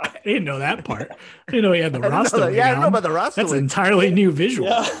strap on. I didn't know that part. I didn't know he had the Rasta wig. Yeah, I don't know about the Rasta That's wig. an entirely new visual.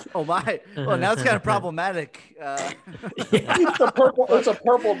 Yeah. Oh my. Well, now it's kind of problematic. It's a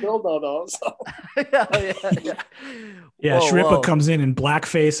purple dildo though. So. Yeah, Shrippa comes in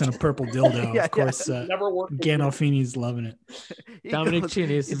blackface and a purple dildo. Of course, Gandolfini's loving it. Dominic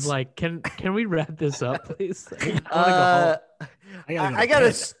Chinis is like, can we wrap this up, please? I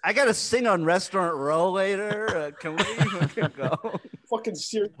gotta sing on Restaurant Row later. Can we go? Fucking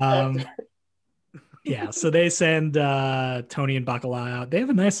serious. Yeah, so they send Tony and Bacala out. They have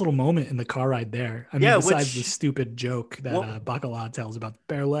a nice little moment in the car ride there. I mean, besides the stupid joke that Bacala tells about the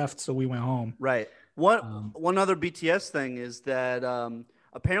bear left, so we went home. Right. One other BTS thing is that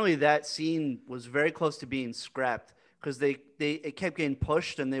apparently that scene was very close to being scrapped because it kept getting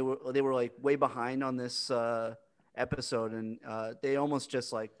pushed and they were like way behind on this episode and they almost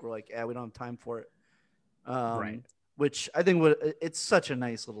just were like, we don't have time for it. Right. Which I think it's such a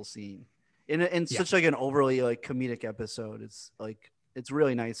nice little scene in such an overly comedic episode. It's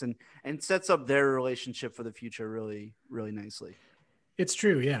really nice and sets up their relationship for the future really, really nicely. It's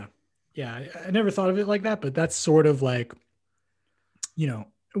true. Yeah. Yeah. I never thought of it like that, but that's sort of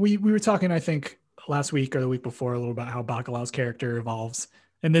we were talking, I think last week or the week before a little about how Bacalao's character evolves.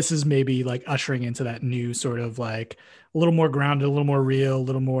 And this is maybe ushering into that new sort of a little more grounded, a little more real, a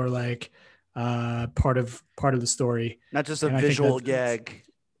little more part of the story. Not just a visual gag.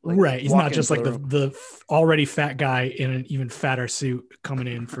 Like, right. He's not just like the already fat guy in an even fatter suit coming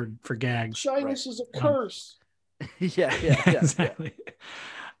in for gags. Shyness is a curse. Yeah, exactly.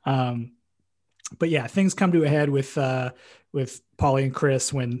 But yeah, things come to a head with Paulie and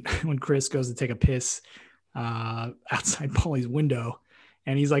Chris when Chris goes to take a piss outside Paulie's window,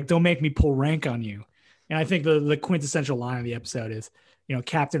 and he's like, "Don't make me pull rank on you." And I think the quintessential line of the episode is,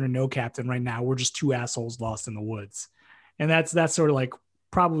 captain or no captain, right now we're just two assholes lost in the woods. And that's sort of like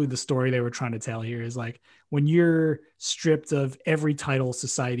probably the story they were trying to tell here, is like, when you're stripped of every title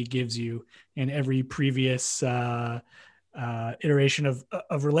society gives you and every previous iteration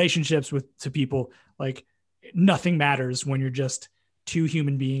of relationships to people, like, nothing matters when you're just two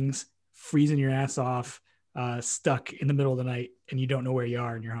human beings freezing your ass off, stuck in the middle of the night, and you don't know where you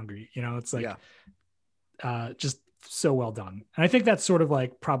are and you're hungry. It's like, just so well done. And I think that's sort of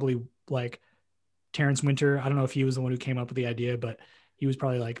like probably like Terrence Winter. I don't know if he was the one who came up with the idea, but he was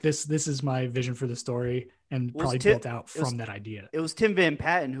probably like, this is my vision for the story, and probably built out from that idea. It was Tim Van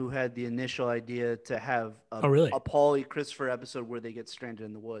Patten who had the initial idea to have a Paulie Christopher episode where they get stranded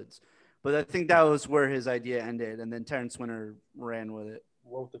in the woods. But I think that was where his idea ended, and then Terrence Winter ran with it.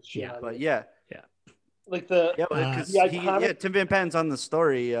 Wrote the shit. Yeah, but yeah. Like Tim Van Patten's on the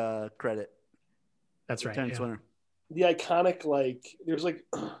story credit. That's right. Terrence Winter. The iconic,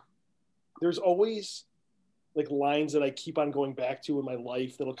 there's always like lines that I keep on going back to in my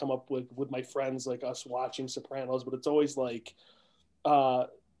life that'll come up with my friends, like us watching Sopranos, but it's always like,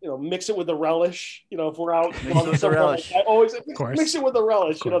 mix it with the relish, if we're out. Relish. I always mix it with the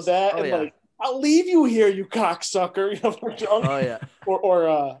relish, like, I'll leave you here, you cocksucker, if we're drunk. Oh yeah.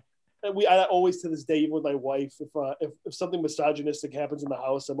 I always, to this day, even with my wife, if something misogynistic happens in the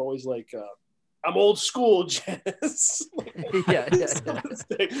house, I'm always like, I'm old school, Janice. Yeah.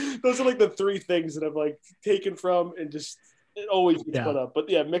 Those are like the three things that I've like taken from, and just it always gets put up. But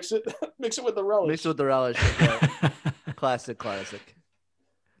yeah, mix it with the relish. Mix it with the relish. Classic.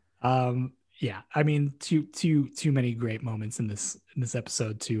 Yeah, I mean, too many great moments in this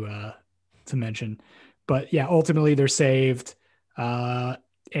episode to mention. But yeah, ultimately they're saved.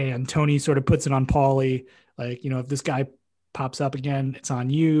 And Tony sort of puts it on Paulie, like, if this guy pops up again, it's on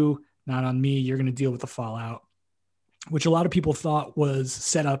you, not on me. You're going to deal with the fallout, which a lot of people thought was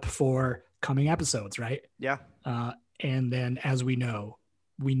set up for coming episodes, right? Yeah. And then, as we know,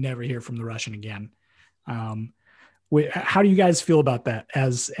 we never hear from the Russian again. How do you guys feel about that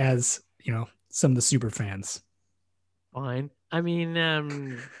as some of the super fans? Fine. I mean, now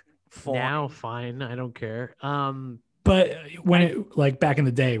fine. I don't care. But when back in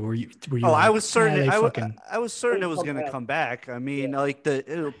the day, were you? I was certain. I was certain it was going to come back. I mean,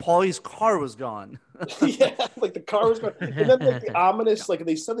 Paulie's car was gone. Yeah, like the car was gone, and then like the ominous, like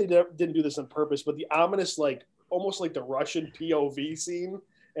they said they didn't do this on purpose, but the ominous, like almost like the Russian POV scene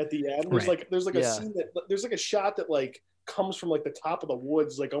at the end. There's there's a scene there's like a shot that like comes from like the top of the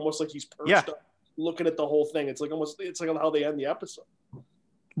woods, like almost like he's perched up, looking at the whole thing. It's like how they end the episode.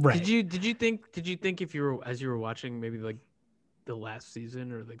 Right. Did you think if you were, as you were watching maybe like the last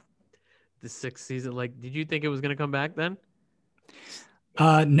season or like the 6th season, like did you think it was going to come back then?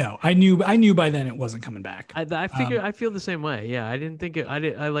 No, I knew by then it wasn't coming back. I figure I feel the same way. Yeah, I didn't think it. I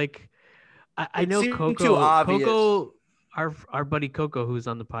know Coco. Too obvious. Coco, our buddy Coco, who's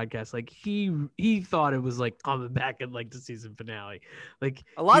on the podcast, like he thought it was like coming back in like the season finale. Like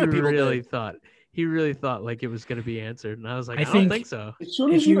a lot of people really thought. He really thought like it was going to be answered, and I was like, I don't think so.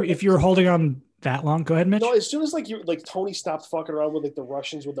 If you're holding on that long, go ahead, Mitch. No, as soon as Tony stopped fucking around with like the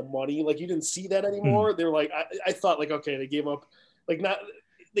Russians with the money, like you didn't see that anymore. They were like, I thought like, okay, they gave up, they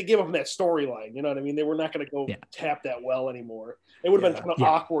gave up on that storyline. You know what I mean? They were not going to go tap that well anymore. It would have been kind of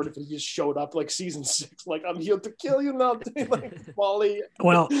awkward if he just showed up like season 6, like I'm here to kill you now, like Paulie.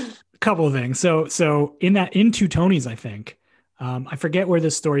 Well, a couple of things. So in Two Tonys, I think. I forget where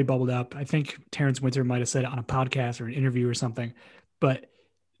this story bubbled up. I think Terrence Winter might have said it on a podcast or an interview or something. But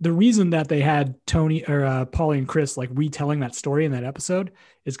the reason that they had Tony or Paulie and Chris like retelling that story in that episode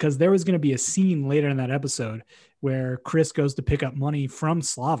is because there was going to be a scene later in that episode where Chris goes to pick up money from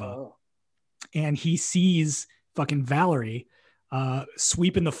Slava, and he sees fucking Valerie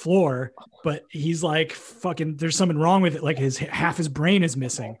sweeping the floor, but he's like, fucking, there's something wrong with it. Like half his brain is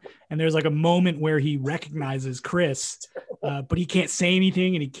missing. And there's like a moment where he recognizes Chris, but he can't say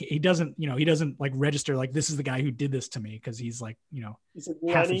anything. And he doesn't like register, like, this is the guy who did this to me. Cause he's like, he's like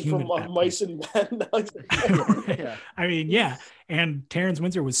Lenny from Mice and Men. Yeah. I mean, yeah. And Terrence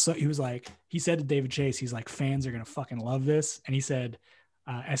Winter he said to David Chase, he's like, fans are going to fucking love this. And he said,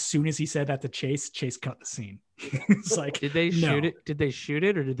 as soon as he said that to Chase cut the scene. It's like, did they shoot it? Did they shoot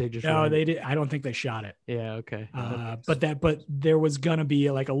it or did they just? No, they did. I don't think they shot it. Yeah. Okay. But there was gonna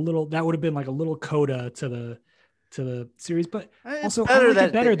be like a little. That would have been like a little coda to the series. But It's also, better I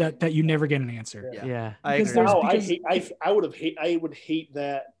like it that you never get an answer. Yeah. I would hate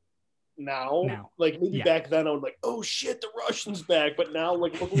that. Now, like maybe back then I was like, oh shit, the Russians back, but now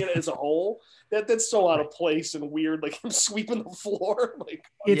like looking at it as a whole, that's so out of place and weird. Like I'm sweeping the floor. Like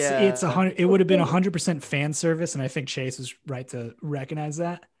it's 100. It would have been 100% fan service, and I think Chase is right to recognize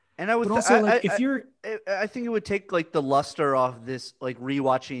that. And I would also I think it would take like the luster off this, like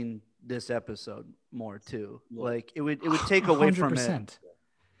rewatching this episode more too. Like it would take away 100%. From it.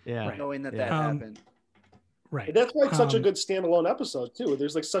 Yeah, right. Knowing that happened. Right. And that's like such a good standalone episode too.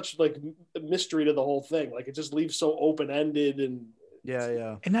 There's like such like mystery to the whole thing. Like it just leaves so open-ended and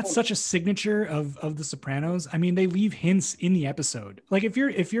yeah. And that's such a signature of the Sopranos. I mean, they leave hints in the episode. Like if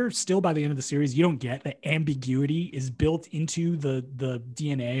you're still by the end of the series, you don't get that ambiguity is built into the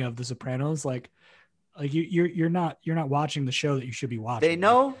DNA of the Sopranos. Like you're not watching the show that you should be watching. They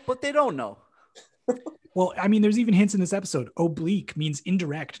know, but they don't know. Well, I mean, there's even hints in this episode. Oblique means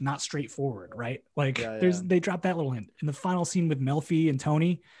indirect, not straightforward, right? Like they drop that little hint. In the final scene with Melfi and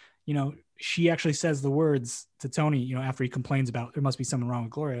Tony, you know, she actually says the words to Tony, you know, after he complains about there must be something wrong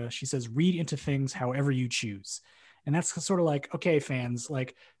with Gloria. She says, read into things however you choose. And that's sort of like, okay, fans,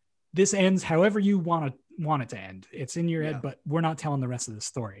 like this ends however you want it to end. It's in your head, but we're not telling the rest of the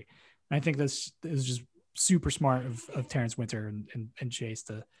story. And I think this is just super smart of Terrence Winter and Chase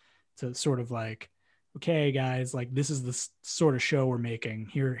to sort of like, okay, guys, like this is the sort of show we're making.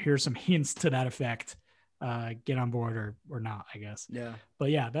 Here's some hints to that effect. Get on board or not, I guess. Yeah.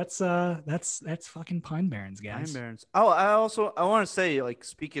 But yeah, that's fucking Pine Barrens, guys. Pine Barrens. Oh, I want to say, like,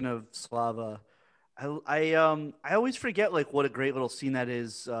 speaking of Slava, I always forget like what a great little scene that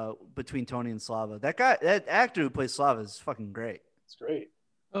is between Tony and Slava. That actor who plays Slava is fucking great. It's great.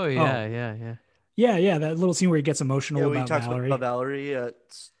 Oh yeah. Yeah. That little scene where he gets emotional about Valerie. About Valerie.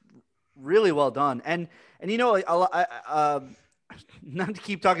 It's really well done. And you know, I not to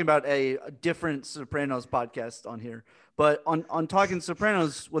keep talking about a different Sopranos podcast on here, but on Talking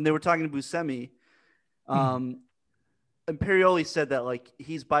Sopranos, when they were talking to Buscemi, Imperioli said that like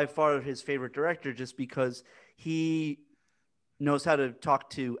he's by far his favorite director just because he knows how to talk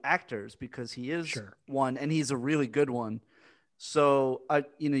to actors because he is one and he's a really good one. So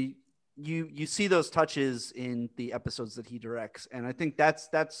you know, you see those touches in the episodes that he directs, and I think that's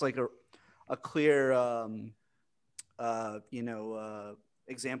like a clear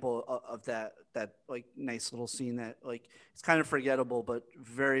example of that like nice little scene that like it's kind of forgettable but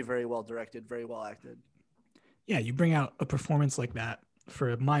very, very well directed, very well acted. Yeah, you bring out a performance like that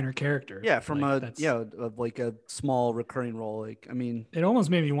for a minor character. Yeah, from like a small recurring role. Like, I mean, it almost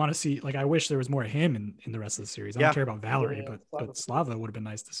made me want to see. Like, I wish there was more of him in the rest of the series. I don't care about Valerie, but Slava would have been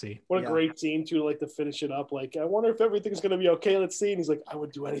nice to see. What a great scene too, like to finish it up. Like, I wonder if everything's gonna be okay. Let's see. And he's like, I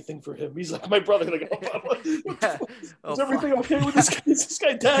would do anything for him. He's like, my brother. Like, is everything okay with this guy? Is this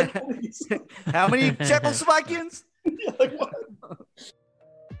guy dead? How many Czechoslovakians? Yeah, like what?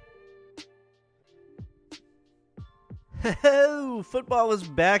 Football is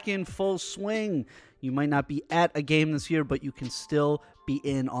back in full swing. You might not be at a game this year, but you can still be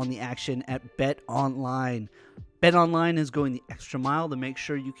in on the action at BetOnline. BetOnline is going the extra mile to make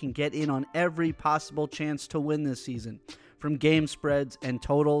sure you can get in on every possible chance to win this season. From game spreads and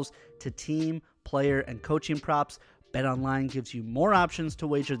totals to team, player, and coaching props, BetOnline gives you more options to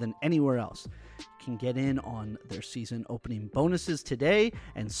wager than anywhere else. You can get in on their season opening bonuses today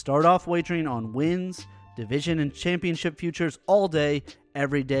and start off wagering on wins, division and championship futures all day,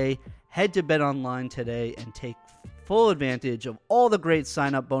 every day. Head to BetOnline today and take full advantage of all the great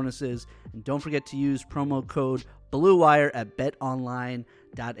sign-up bonuses. And don't forget to use promo code BLUEWIRE at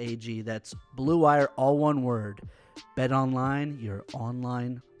betonline.ag. That's BLUEWIRE, all one word. BetOnline, your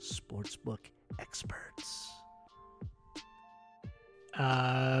online sportsbook experts.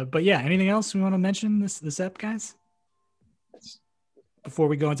 But yeah, anything else we want to mention this ep, guys? Before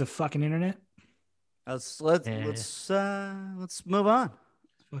we go into fucking internet? Let's move on. Let's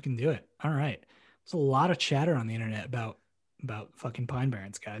fucking do it. All right. There's a lot of chatter on the internet about fucking Pine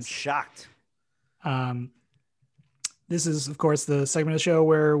Barrens, guys. I'm shocked. This is, of course, the segment of the show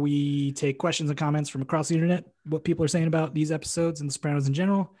where we take questions and comments from across the internet, what people are saying about these episodes and The Sopranos in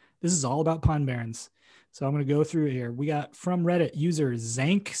general. This is all about Pine Barrens. So I'm going to go through it here. We got from Reddit user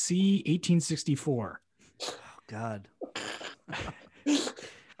ZankC1864. Oh, God.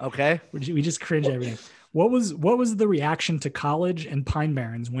 Okay. We just cringe everything. What was the reaction to College and Pine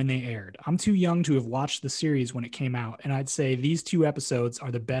Barrens when they aired? I'm too young to have watched the series when it came out, and I'd say these two episodes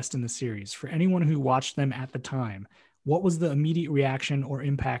are the best in the series. For anyone who watched them at the time, what was the immediate reaction or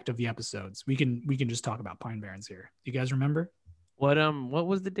impact of the episodes? We can just talk about Pine Barrens here. Do you guys remember? What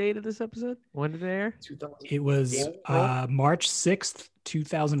was the date of this episode? When did it air? It was March 6th,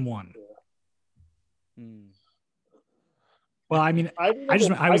 2001. Well, I mean, I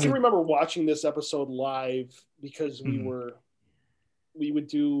can remember watching this episode live because we would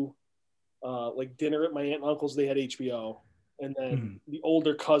do like dinner at my aunt and uncle's. They had HBO, and then the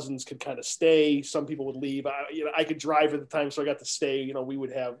older cousins could kind of stay. Some people would leave. I could drive at the time, so I got to stay. We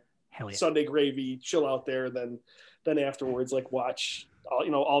would have Sunday gravy, chill out there. Then afterwards, like watch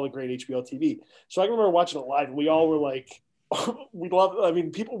all the great HBO TV. So I remember watching it live, and we all were like, we love. I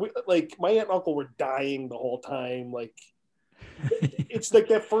mean, like my aunt and uncle were dying the whole time, like. It's like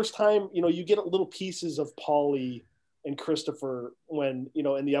that first time, you get little pieces of Paulie and Christopher when,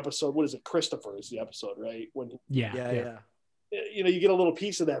 in the episode, what is it? Christopher is the episode, right? Yeah. You get a little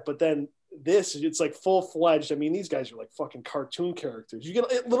piece of that, but then it's like full fledged. I mean, these guys are like fucking cartoon characters. You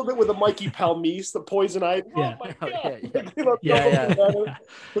get a little bit with the Mikey Palmise, the Poison Ivy. Yeah. Oh my God.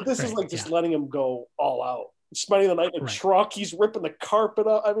 But this is like just letting him go all out. Spending the night in a truck. He's ripping the carpet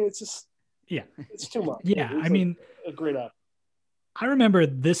up. I mean, it's just, it's too much. Yeah. I mean, a great episode. I remember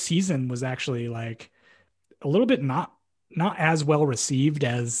this season was actually like a little bit not as well received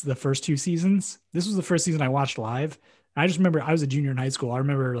as the first two seasons. This was the first season I watched live. I just remember I was a junior in high school. I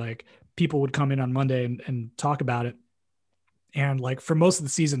remember like people would come in on Monday and talk about it. And like for most of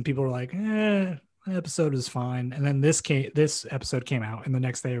the season, people were like, the episode is fine. And then this episode came out, and the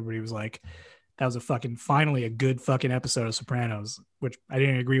next day everybody was like, that was finally a good fucking episode of Sopranos, which I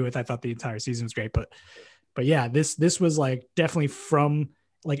didn't agree with. I thought the entire season was great, but yeah, this was like definitely from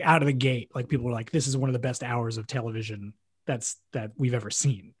like out of the gate. Like people were like, this is one of the best hours of television that we've ever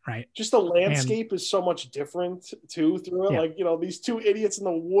seen. Right. Just the landscape is so much different too through it. Yeah. Like, these two idiots in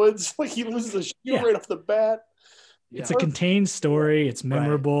the woods, like he loses a shoe right off the bat. It's a contained story. It's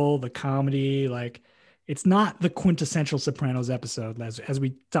memorable. The comedy, like it's not the quintessential Sopranos episode as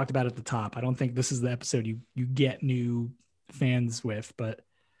we talked about at the top. I don't think this is the episode you get new fans with, but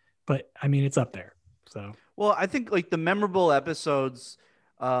I mean, it's up there. So, well, I think like the memorable episodes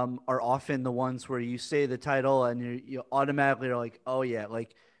are often the ones where you say the title and you automatically are like, oh yeah,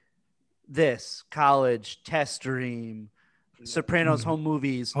 like this College, Test Stream, Sopranos home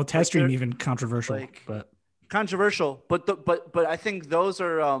movies. Oh, Test Stream even controversial, but I think those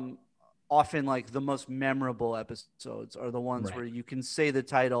are often like the most memorable episodes are the ones where you can say the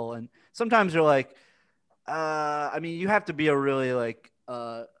title, and sometimes you're like, I mean, you have to be a really like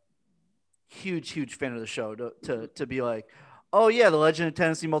huge fan of the show to be like, oh yeah, the Legend of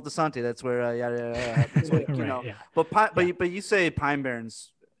Tennessee Moltisanti. That's where But you say Pine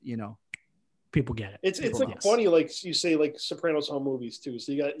Barrens, people get it. It's like funny, like you say, like Sopranos home movies too.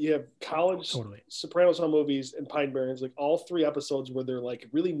 So you have College, Sopranos home movies, and Pine Barrens, like all three episodes where they're like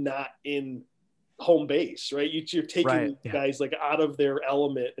really not in home base, right? You're taking guys like out of their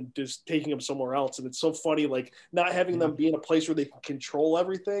element and just taking them somewhere else, and it's so funny, like not having them be in a place where they can control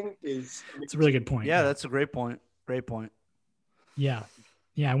everything is. It's a really good point. Yeah, that's a great point. Yeah.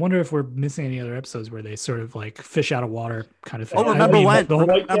 I wonder if we're missing any other episodes where they sort of like fish out of water kind of thing. Oh, remember when?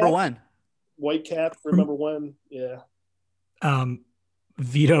 Whitecap, remember when? Yeah.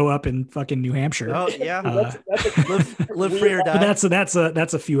 Vito up in fucking New Hampshire. Oh yeah, live free or die.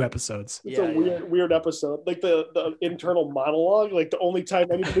 That's a few episodes. It's a weird episode. Like the internal monologue. Like the only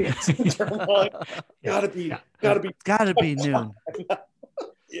time anybody gets internal monologue. Gotta be noon.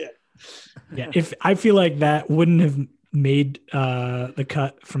 Yeah. If I feel like that wouldn't have made the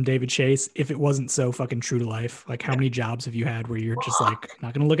cut from David Chase if it wasn't so fucking true to life. Like how many jobs have you had where you're just like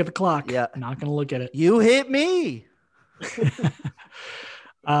not gonna look at the clock? Yeah, not gonna look at it. You hit me.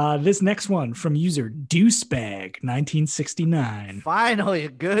 This next one from user Deucebag 1969. Finally, a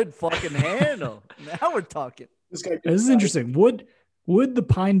good fucking handle. Now we're talking. This is interesting. Would the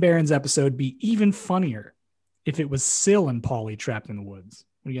Pine Barrens episode be even funnier if it was Syl and Paulie trapped in the woods?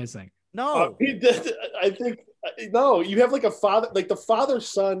 What do you guys think? No, I think no. You have like a father, like the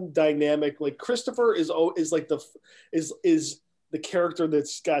father-son dynamic. Like Christopher is like the character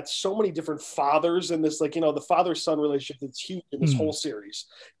that's got so many different fathers in this, like, the father-son relationship that's huge in this whole series.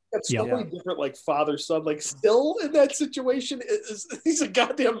 Got so many different like father-son, like still in that situation he's a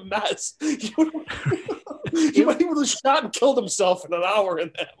goddamn mess. He might have shot and killed himself in an hour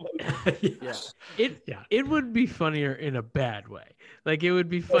in that. It would be funnier in a bad way. Like it would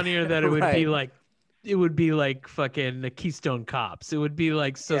be funnier that it would be like it would be like fucking the Keystone Cops. It would be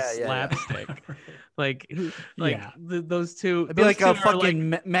like so slapstick. Those two. It'd be like a fucking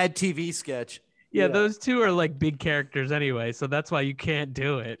Mad TV sketch. Yeah, those two are like big characters anyway, so that's why you can't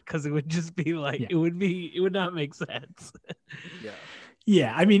do it, because it would just be like it would not make sense.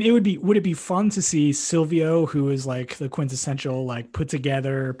 Yeah, I mean, would it be fun to see Silvio, who is like the quintessential, like put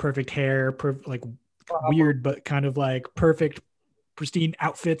together, perfect hair, like weird but kind of like perfect, pristine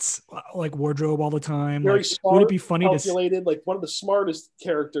outfits, like wardrobe all the time. Very like, smart, would it be funny calculated, like one of the smartest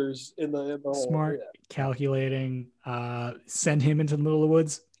characters in the whole, smart, calculating, send him into the middle of the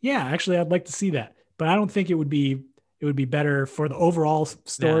woods? Yeah, actually, I'd like to see that, but I don't think it would be better for the overall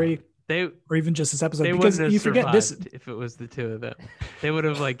story. Or even just this episode, because you forget this. If it was the two of them, they would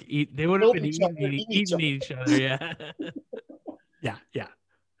have they would have been eating each other. Yeah.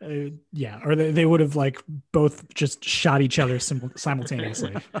 Or they would have like both just shot each other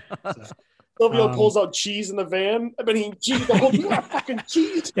simultaneously. Silvio pulls out cheese in the van. I've been eating cheese the whole time. Fucking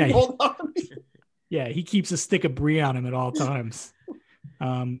cheese. Yeah, hold on. Yeah, he keeps a stick of brie on him at all times.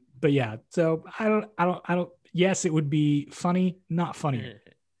 But yeah, so I don't. Yes, it would be funny, not funny.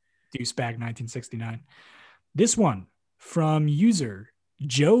 Douchebag 1969. This one from user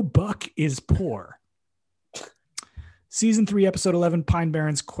Joe Buck is poor. Season 3, episode 11, Pine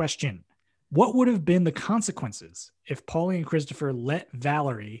Barrens question. What would have been the consequences if Paulie and Christopher let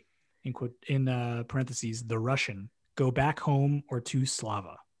Valerie, in parentheses, the Russian, go back home or to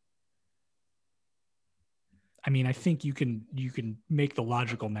Slava? I mean, I think you can make the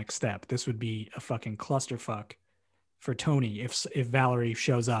logical next step. This would be a fucking clusterfuck for Tony if Valerie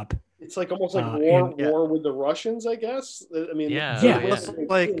shows up. It's like almost like war with the Russians, I guess. I mean, Plus,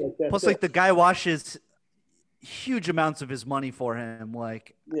 the guy washes huge amounts of his money for him.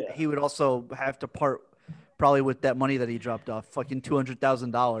 Like he would also have to part probably with that money that he dropped off, fucking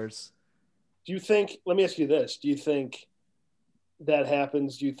 $200,000. Do you think? Let me ask you this: do you think that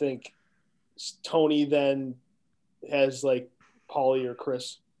happens? Do you think Tony then has like Paulie or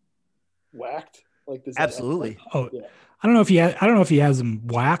Chris whacked? Like does absolutely. I don't know if he has him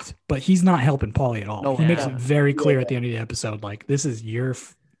whacked, but he's not helping Paulie at all. No, he makes it very clear at the end of the episode, like this is your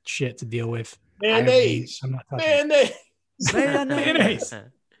shit to deal with. Mayonnaise. I'm not touching mayonnaise.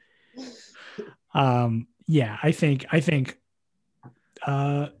 Yeah, I think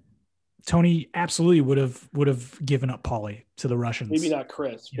Tony absolutely would have given up Paulie to the Russians. Maybe not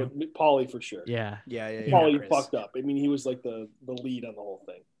Chris, but Paulie for sure. Yeah. Paulie fucked up. I mean, he was like the lead on the whole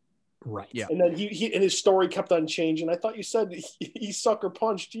thing. Right. Yeah. And then he and his story kept on changing. I thought you said he sucker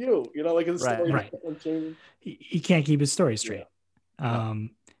punched you. You know, like his story kept on changing. He can't keep his story straight. Yeah.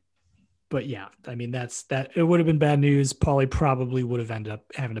 But yeah, I mean that it would have been bad news. Paulie probably would have ended up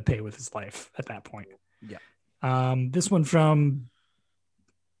having to pay with his life at that point. Yeah. This one from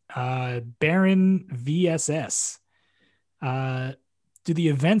Baron VSS. Do the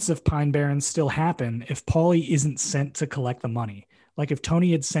events of Pine Barrens still happen if Paulie isn't sent to collect the money? Like if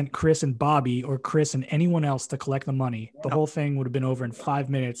Tony had sent Chris and Bobby or Chris and anyone else to collect the money, the whole thing would have been over in 5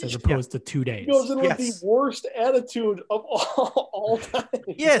 minutes as opposed to 2 days. He goes in with the worst attitude of all time.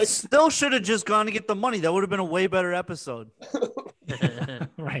 Yeah, still should have just gone to get the money. That would have been a way better episode.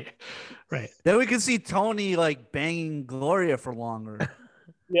 Right. Then we could see Tony like banging Gloria for longer.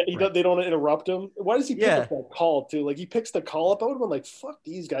 Yeah, they don't interrupt him. Why does he pick up that call too? Like he picks the call up. I would have been like, "Fuck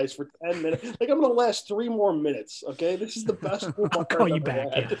these guys for 10 minutes. Like I'm gonna last 3 more minutes. Okay, this is the best." I'll call you back.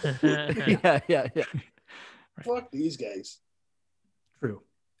 Yeah. Fuck these guys. True.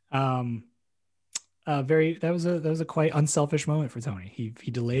 That was a quite unselfish moment for Tony. He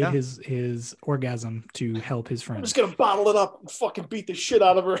delayed his orgasm to help his friend. I'm just gonna bottle it up and fucking beat the shit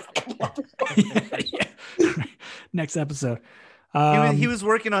out of her. Next episode. He was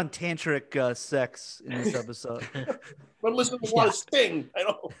working on tantric sex in this episode. I'm listening to a lot of Sting. I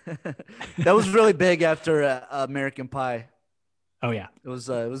know. That was really big after American Pie. Oh yeah, it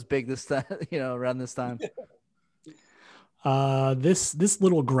was big this time. Around this time. This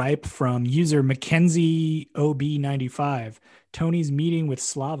little gripe from user Mackenzie OB95. Tony's meeting with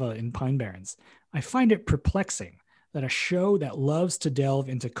Slava in Pine Barrens. I find it perplexing that a show that loves to delve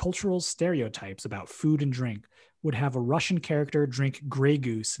into cultural stereotypes about food and drink would have a Russian character drink Grey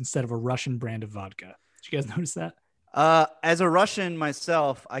Goose instead of a Russian brand of vodka. Did you guys notice that? As a Russian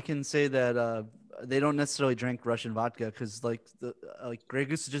myself, I can say that they don't necessarily drink Russian vodka because Grey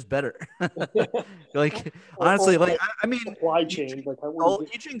Goose is just better. Honestly, I mean, supply chain,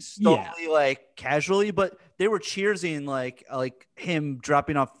 he drinks totally casually, but they were cheersing like him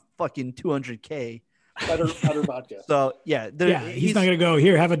dropping off fucking $200K. Better vodka. So he's not gonna go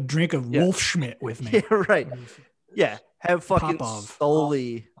here. Have a drink of Wolf Schmidt with me. Yeah, right. Yeah, have fucking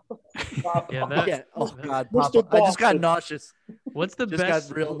Stoli Oh God, Mr. Papa. I just got Boston. nauseous. What's the Just best?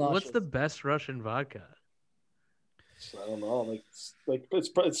 got real What's the nauseous. best Russian vodka? I don't know.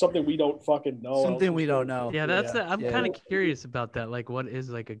 It's something we don't fucking know. Something we don't know. Yeah, I'm kind of curious about that. Like, what is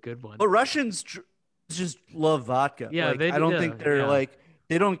like a good one? But Russians just love vodka. Yeah, like, they I don't do, think they're yeah. like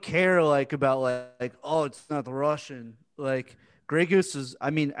they don't care like about like oh it's not the Russian. Like Grey Goose is.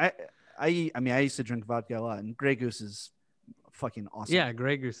 I mean I used to drink vodka a lot, and Grey Goose is fucking awesome. Yeah,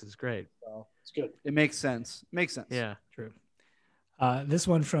 Grey Goose is great. So, it's good. It makes sense. Makes sense. Yeah, True. This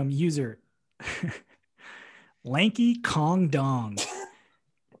one from user Lanky Kong Dong.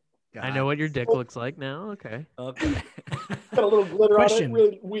 God. I know what your dick looks like now. Okay. Okay. Got a little glitter Question. on it,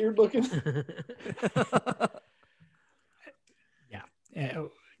 really weird looking.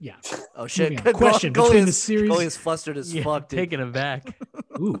 Yeah. Oh shit. Moving on. Question between the series. Gully is flustered as fuck. Dude. Taking it back.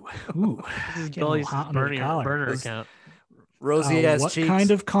 Ooh. This is Getting a little Gully's hot under the collar. burner account. Rosy ass what cheeks.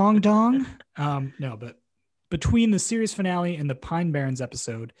 kind of Kong Dong? No, but between the series finale and the Pine Barrens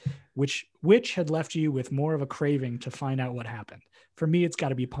episode, which had left you with more of a craving to find out what happened? For me, it's got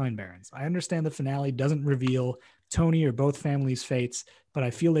to be Pine Barrens. I understand the finale doesn't reveal Tony or both families' fates, but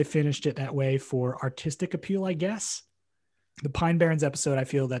I feel they finished it that way for artistic appeal, I guess. The Pine Barrens episode, I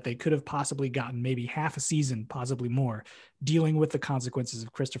feel that they could have possibly gotten maybe half a season, possibly more, dealing with the consequences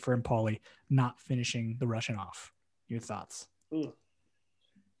of Christopher and Paulie not finishing the Russian off. Your thoughts? I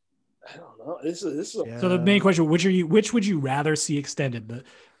don't know. This is a So the main question: which would you rather see extended?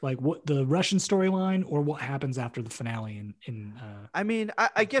 What the Russian storyline or what happens after the finale? I mean,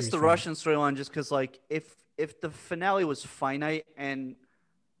 I guess the series Russian storyline, just because like if the finale was finite, and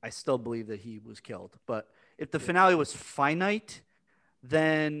I still believe that he was killed, but if the finale was finite,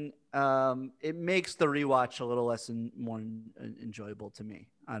 then it makes the rewatch a little less and more enjoyable to me.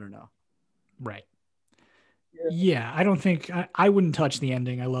 I don't know. Right. Yeah, I don't think I wouldn't touch the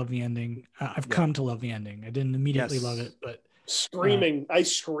ending. I love the ending. I've come to love the ending. I didn't immediately love it, but screaming. I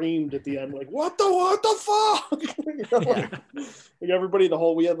screamed at the end, like, what the fuck? You know, like everybody,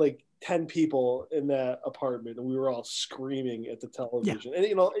 we had like 10 people in that apartment, and we were all screaming at the television. And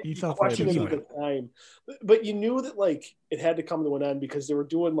you question it at the time, but you knew that like it had to come to an end because they were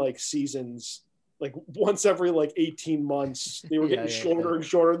doing like seasons. Like once every like 18 months, they were getting shorter and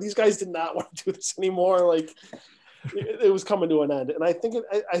shorter. These guys did not want to do this anymore. Like it was coming to an end, and I think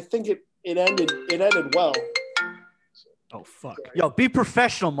it ended well. Oh fuck! Yo, be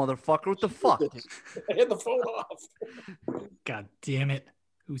professional, motherfucker! What the fuck? I had the phone off. God damn it!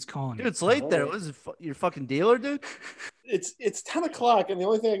 Who's calling? Dude, it's late there. Was it your fucking dealer, dude? It's 10 o'clock, and the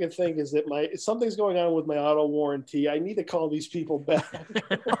only thing I can think is that something's going on with my auto warranty. I need to call these people back.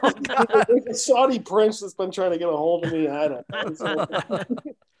 Oh, God. There's a Saudi prince that's been trying to get a hold of me. I don't know.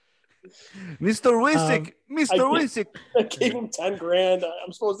 Mr. Wissick, Wissick. I gave him 10 grand.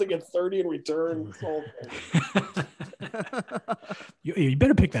 I'm supposed to get 30 in return. You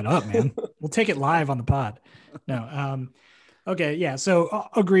better pick that up, man. We'll take it live on the pod. No. Okay. Yeah. So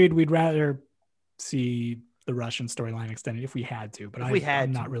agreed. We'd rather see the Russian storyline extended if we had to, but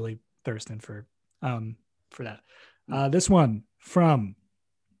I'm not really thirsting for that. This one from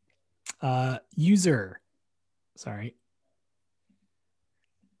user, sorry,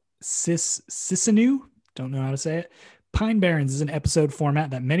 Sisanu, don't know how to say it. Pine Barrens is an episode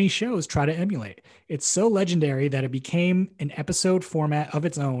format that many shows try to emulate. It's so legendary that it became an episode format of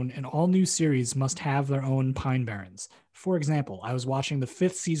its own, and all new series must have their own Pine Barrens. For example, I was watching the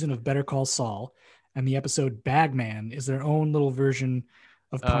 5th season of Better Call Saul, and the episode Bagman is their own little version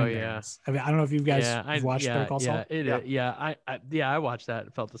of Pine Barrens. I don't know if you guys have watched Better Call Saul. I watched that.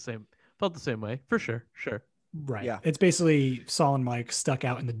 It felt the same way for sure. Right. Yeah. It's basically Saul and Mike stuck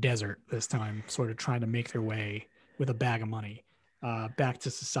out in the desert this time, sort of trying to make their way with a bag of money back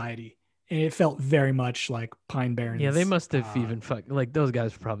to society. And it felt very much like Pine Barrens. Yeah, they must have those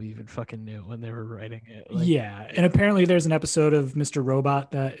guys probably even fucking knew when they were writing it. And apparently there's an episode of Mr.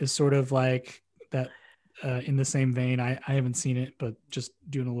 Robot that is sort of like that in the same vein. I haven't seen it, but just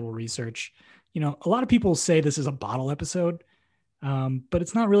doing a little research. A lot of people say this is a bottle episode, but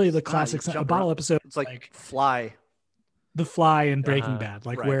it's not really the classic bottle episode. It's like Fly. The Fly in Breaking Bad,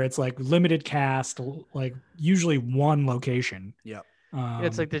 where it's like limited cast, like usually one location. Yep.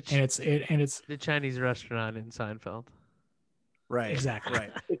 It's like the it's the Chinese restaurant in Seinfeld. Right. Exactly.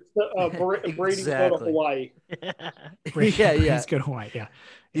 Right. It's Brady's Go to Hawaii. Brady's Go to Hawaii. Yeah.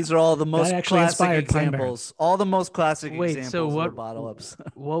 These are all the most classic examples. All the most classic examples of bottle ups.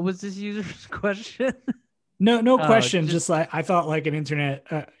 What was this user's question? No question. Just like I thought, like an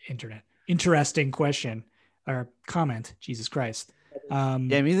interesting question or comment. Jesus Christ. I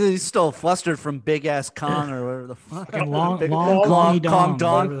mean, he's still flustered from big ass Kong or whatever the fuck. Long Kong dong.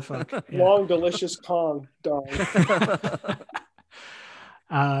 whatever the fuck. Yeah. Long delicious Kong dong.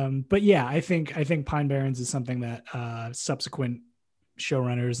 But yeah, I think Pine Barrens is something that subsequent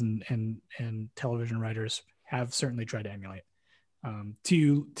showrunners and television writers have certainly tried to emulate.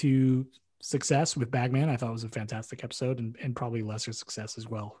 To success with Bagman, I thought was a fantastic episode, and probably lesser success as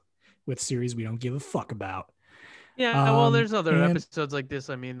well with series we don't give a fuck about. Yeah, well, there's other episodes like this.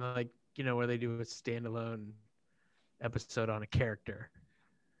 I mean, like, you know, where they do a standalone episode on a character.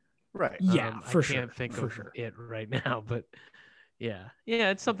 Right. Yeah, for sure. I can't think of it right now, but yeah,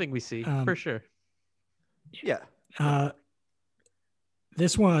 it's something we see for sure. Yeah.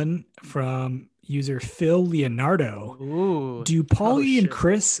 This one from user Phil Leonardo. Ooh. Do Paulie and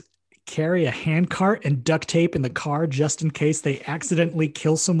Chris carry a hand cart and duct tape in the car just in case they accidentally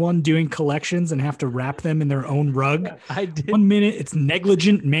kill someone doing collections and have to wrap them in their own rug? I did. 1 minute it's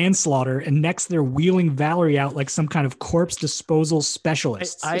negligent manslaughter, and next they're wheeling Valerie out like some kind of corpse disposal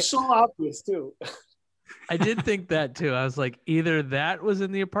specialist. It's so obvious too. I did think that too. I was like, either that was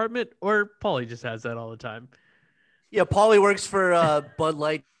in the apartment or Paulie just has that all the time. Yeah, Paulie works for a Bud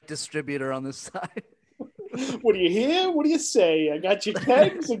Light distributor on this side. What do you hear? What do you say? I got your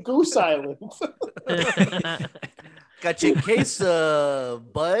kegs and Goose Island. Got your case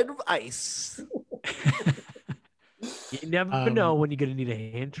of Bud Ice. You never know when you're going to need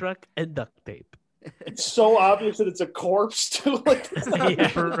a hand truck and duct tape. It's so obvious that it's a corpse too. Like,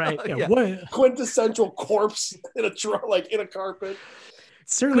 yeah, right. Yeah, what? Quintessential corpse in a truck, like in a carpet.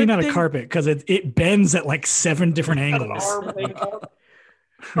 It's certainly not a carpet because it bends at like 7 different angles.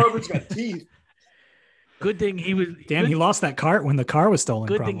 Carpet's got teeth. Good thing he was. Damn, he lost that cart when the car was stolen.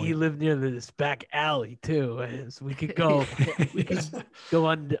 Good probably. thing he lived near this back alley too, so we could go. we could go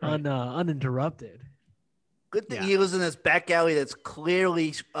uninterrupted. Good thing he was in this back alley that's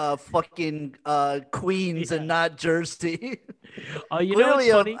clearly fucking Queens and not Jersey. Oh, you clearly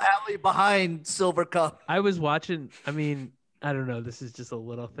know what's funny? An alley behind Silver Cup. I was watching. I mean, I don't know. This is just a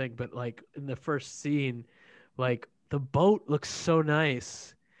little thing, but like in the first scene, like the boat looks so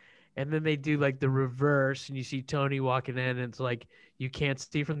nice. And then they do like the reverse and you see Tony walking in and it's like, you can't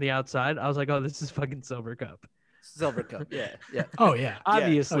see from the outside. I was like, oh, this is fucking Silver Cup. Silver Cup. Yeah. Yeah. Oh yeah.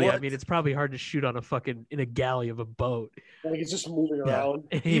 Obviously. I mean, it's probably hard to shoot on in a galley of a boat. Like it's just moving around.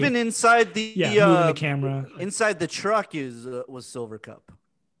 Even inside the, moving the camera. Inside the truck was Silver Cup.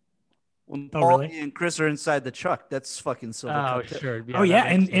 When really? Paulie and Chris are inside the truck, that's fucking Silver Cup. Oh, sure. Yeah,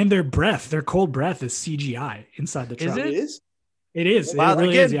 and their cold breath is CGI inside the truck. Is it? It is? It is. Wow, it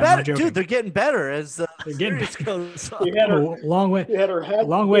really they're getting is. better, dude. They're getting better as the series goes on. Long way. Had her head,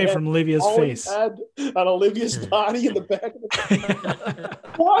 long way from Olivia's face. Head on Olivia's body in the back of the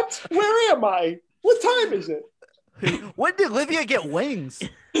What? Where am I? What time is it? When did Olivia get wings?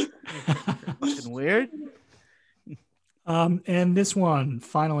 Fucking weird. And this one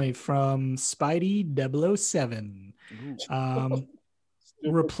finally from Spidey 007.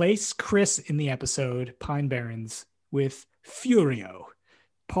 Replace Chris in the episode Pine Barrens with Furio.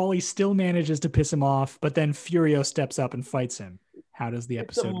 Paulie still manages to piss him off, but then Furio steps up and fights him. How does the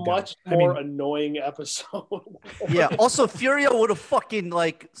episode go? It's a much more annoying episode. Yeah. Also, Furio would have fucking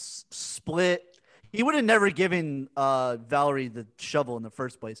like split. He would have never given Valerie the shovel in the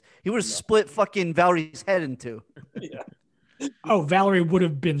first place. He would have split fucking Valerie's head in two. Yeah. Oh, Valerie would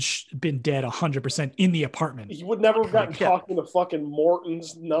have been dead 100% in the apartment. He would never have gotten talking to fucking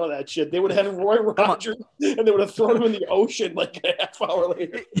Mortons, none of that shit. They would have had Roy Rogers and they would have thrown him in the ocean like a half hour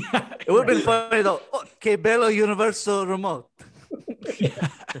later. It would have been funny though. Oh, que bello universal remote.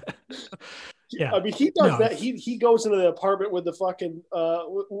 Yeah. I mean, he does that. He goes into the apartment with the fucking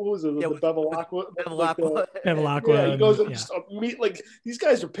what was it? The Bevel Aqua. Bevel Aqua. Yeah, he goes and just meet like these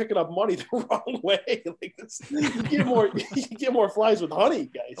guys are picking up money the wrong way. Like this, you get more flies with honey,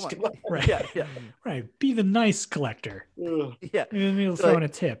 guys. Come on. Right. Yeah. Right. Be the nice collector. Yeah. And he'll throw in a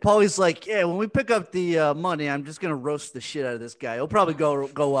tip. Paulie's like, yeah, when we pick up the money, I'm just gonna roast the shit out of this guy. He'll probably go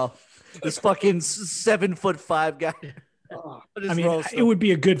well. This fucking 7'5" guy. I mean, it would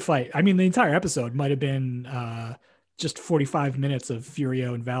be a good fight. I mean, the entire episode might have been just 45 minutes of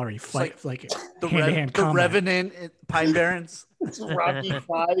Furio and Valerie fight, like hand-to-hand combat. The Revenant at Pine Barrens. It's Rocky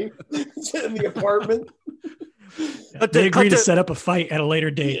V in the apartment. Yeah, they agreed to set up a fight at a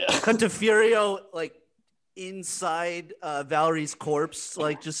later date. Yeah. Cut to Furio like inside Valerie's corpse,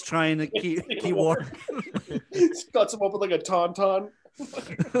 like just trying to keep warm. Cuts him up with like a tauntaun.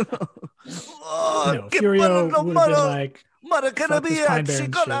 Furio would have been like, Mother gonna be Pine she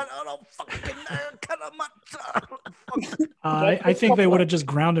Barrens gonna I think they would have just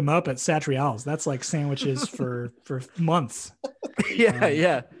ground him up at Satriale's. That's like sandwiches for months.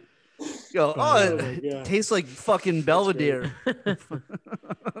 Yeah. Yo, it tastes like fucking Belvedere.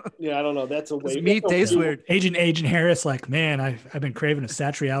 Yeah, I don't know. That's a way. Meat tastes weird. Agent Harris, like, man, I've been craving a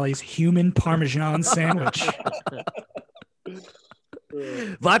Satriale's human Parmesan sandwich.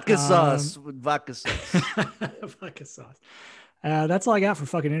 Vodka sauce with vodka sauce. Vodka sauce. That's all I got for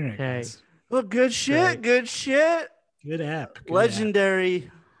fucking internet. Hey. Well, good shit. Right. Good shit. Good app.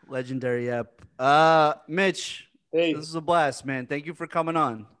 Legendary app. Mitch, Hey, this is a blast, man. Thank you for coming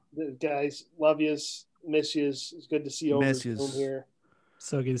on. guys, love yous, miss yous. It's good to see you over Zoom here.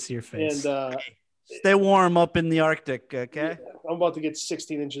 So good to see your face. And stay warm up in the Arctic, okay? Yeah, I'm about to get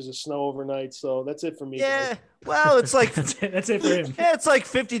 16 inches of snow overnight, so that's it for me. Yeah. Guys. Well, it's like that's it for him. Yeah, it's like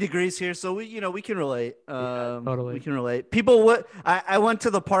 50 degrees here, so we can relate. Totally, we can relate. People, I went to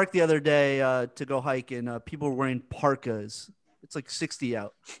the park the other day to go hike, and people were wearing parkas. It's like 60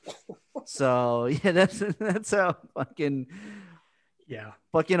 out. So yeah, that's how fucking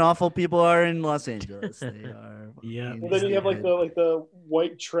awful people are in Los Angeles. They are. Yeah. Well, then you have like the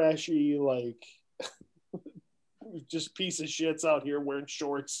white trashy just piece of shits out here wearing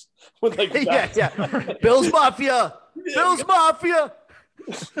shorts with like yeah. Bill's Mafia. Bill's Mafia.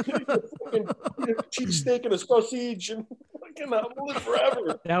 Cheesesteak and a sausage and fucking live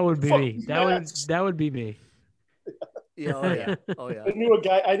forever. That would be me. That would be me. Yeah, oh yeah. I knew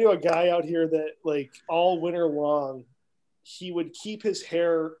a guy out here that like all winter long he would keep his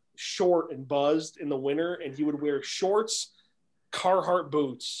hair short and buzzed in the winter, and he would wear shorts, Carhartt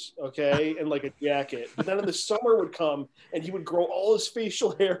boots, okay, and like a jacket. But then in the summer would come, and he would grow all his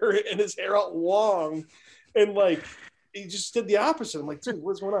facial hair and his hair out long, and like he just did the opposite. I'm like, dude,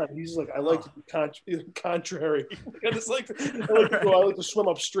 what's going on? He's like, I like to be contrary. I like to swim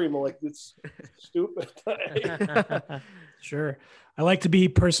upstream. I'm like, it's stupid. Sure. I like to be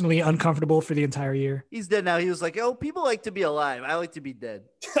personally uncomfortable for the entire year. He's dead now. He was like, oh, people like to be alive. I like to be dead.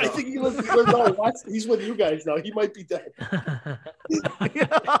 So. I think he's with you guys now. He might be dead.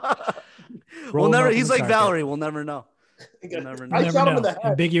 We'll never. He's like Valerie. We'll never know. We'll never know. I shot him in the head.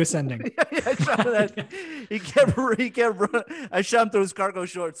 Ambiguous ending. I shot him that. He kept running. I shot him through his cargo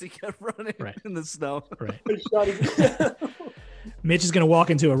shorts. He kept running in the snow. Right. Mitch is going to walk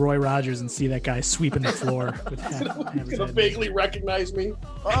into a Roy Rogers and see that guy sweeping the floor. He's going to vaguely recognize me. He's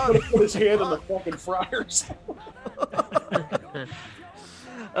going to put his hand in the fucking fryers.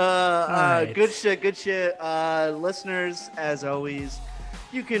 Right. Good shit. Listeners, as always,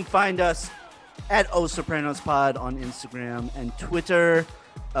 you can find us at @OSopranosPod on Instagram and Twitter.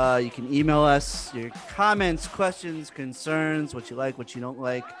 You can email us your comments, questions, concerns, what you like, what you don't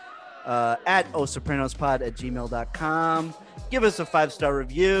like, at osopranospod@gmail.com. Give us a 5-star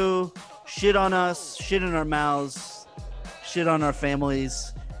review. Shit on us, shit in our mouths, shit on our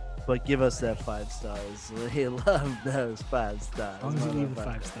families, but give us that 5 stars. We love those 5 stars. As long as you leave the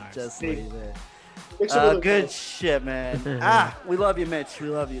 5 stars. Just leave it. Good shit, man. We love you, Mitch. We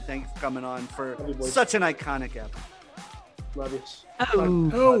love you. Thank you for coming on for such an iconic episode. Love you.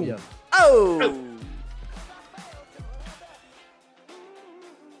 Love you. Oh.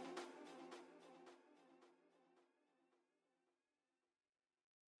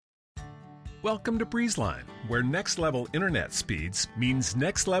 Welcome to BreezeLine, where next-level internet speeds means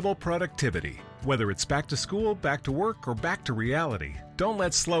next-level productivity. Whether it's back to school, back to work, or back to reality, don't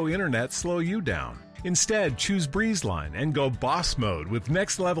let slow internet slow you down. Instead, choose BreezeLine and go boss mode with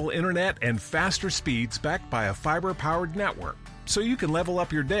next-level internet and faster speeds backed by a fiber-powered network, so you can level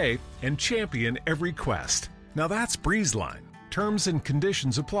up your day and champion every quest. Now that's BreezeLine. Terms and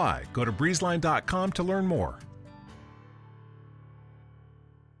conditions apply. Go to breezeline.com to learn more.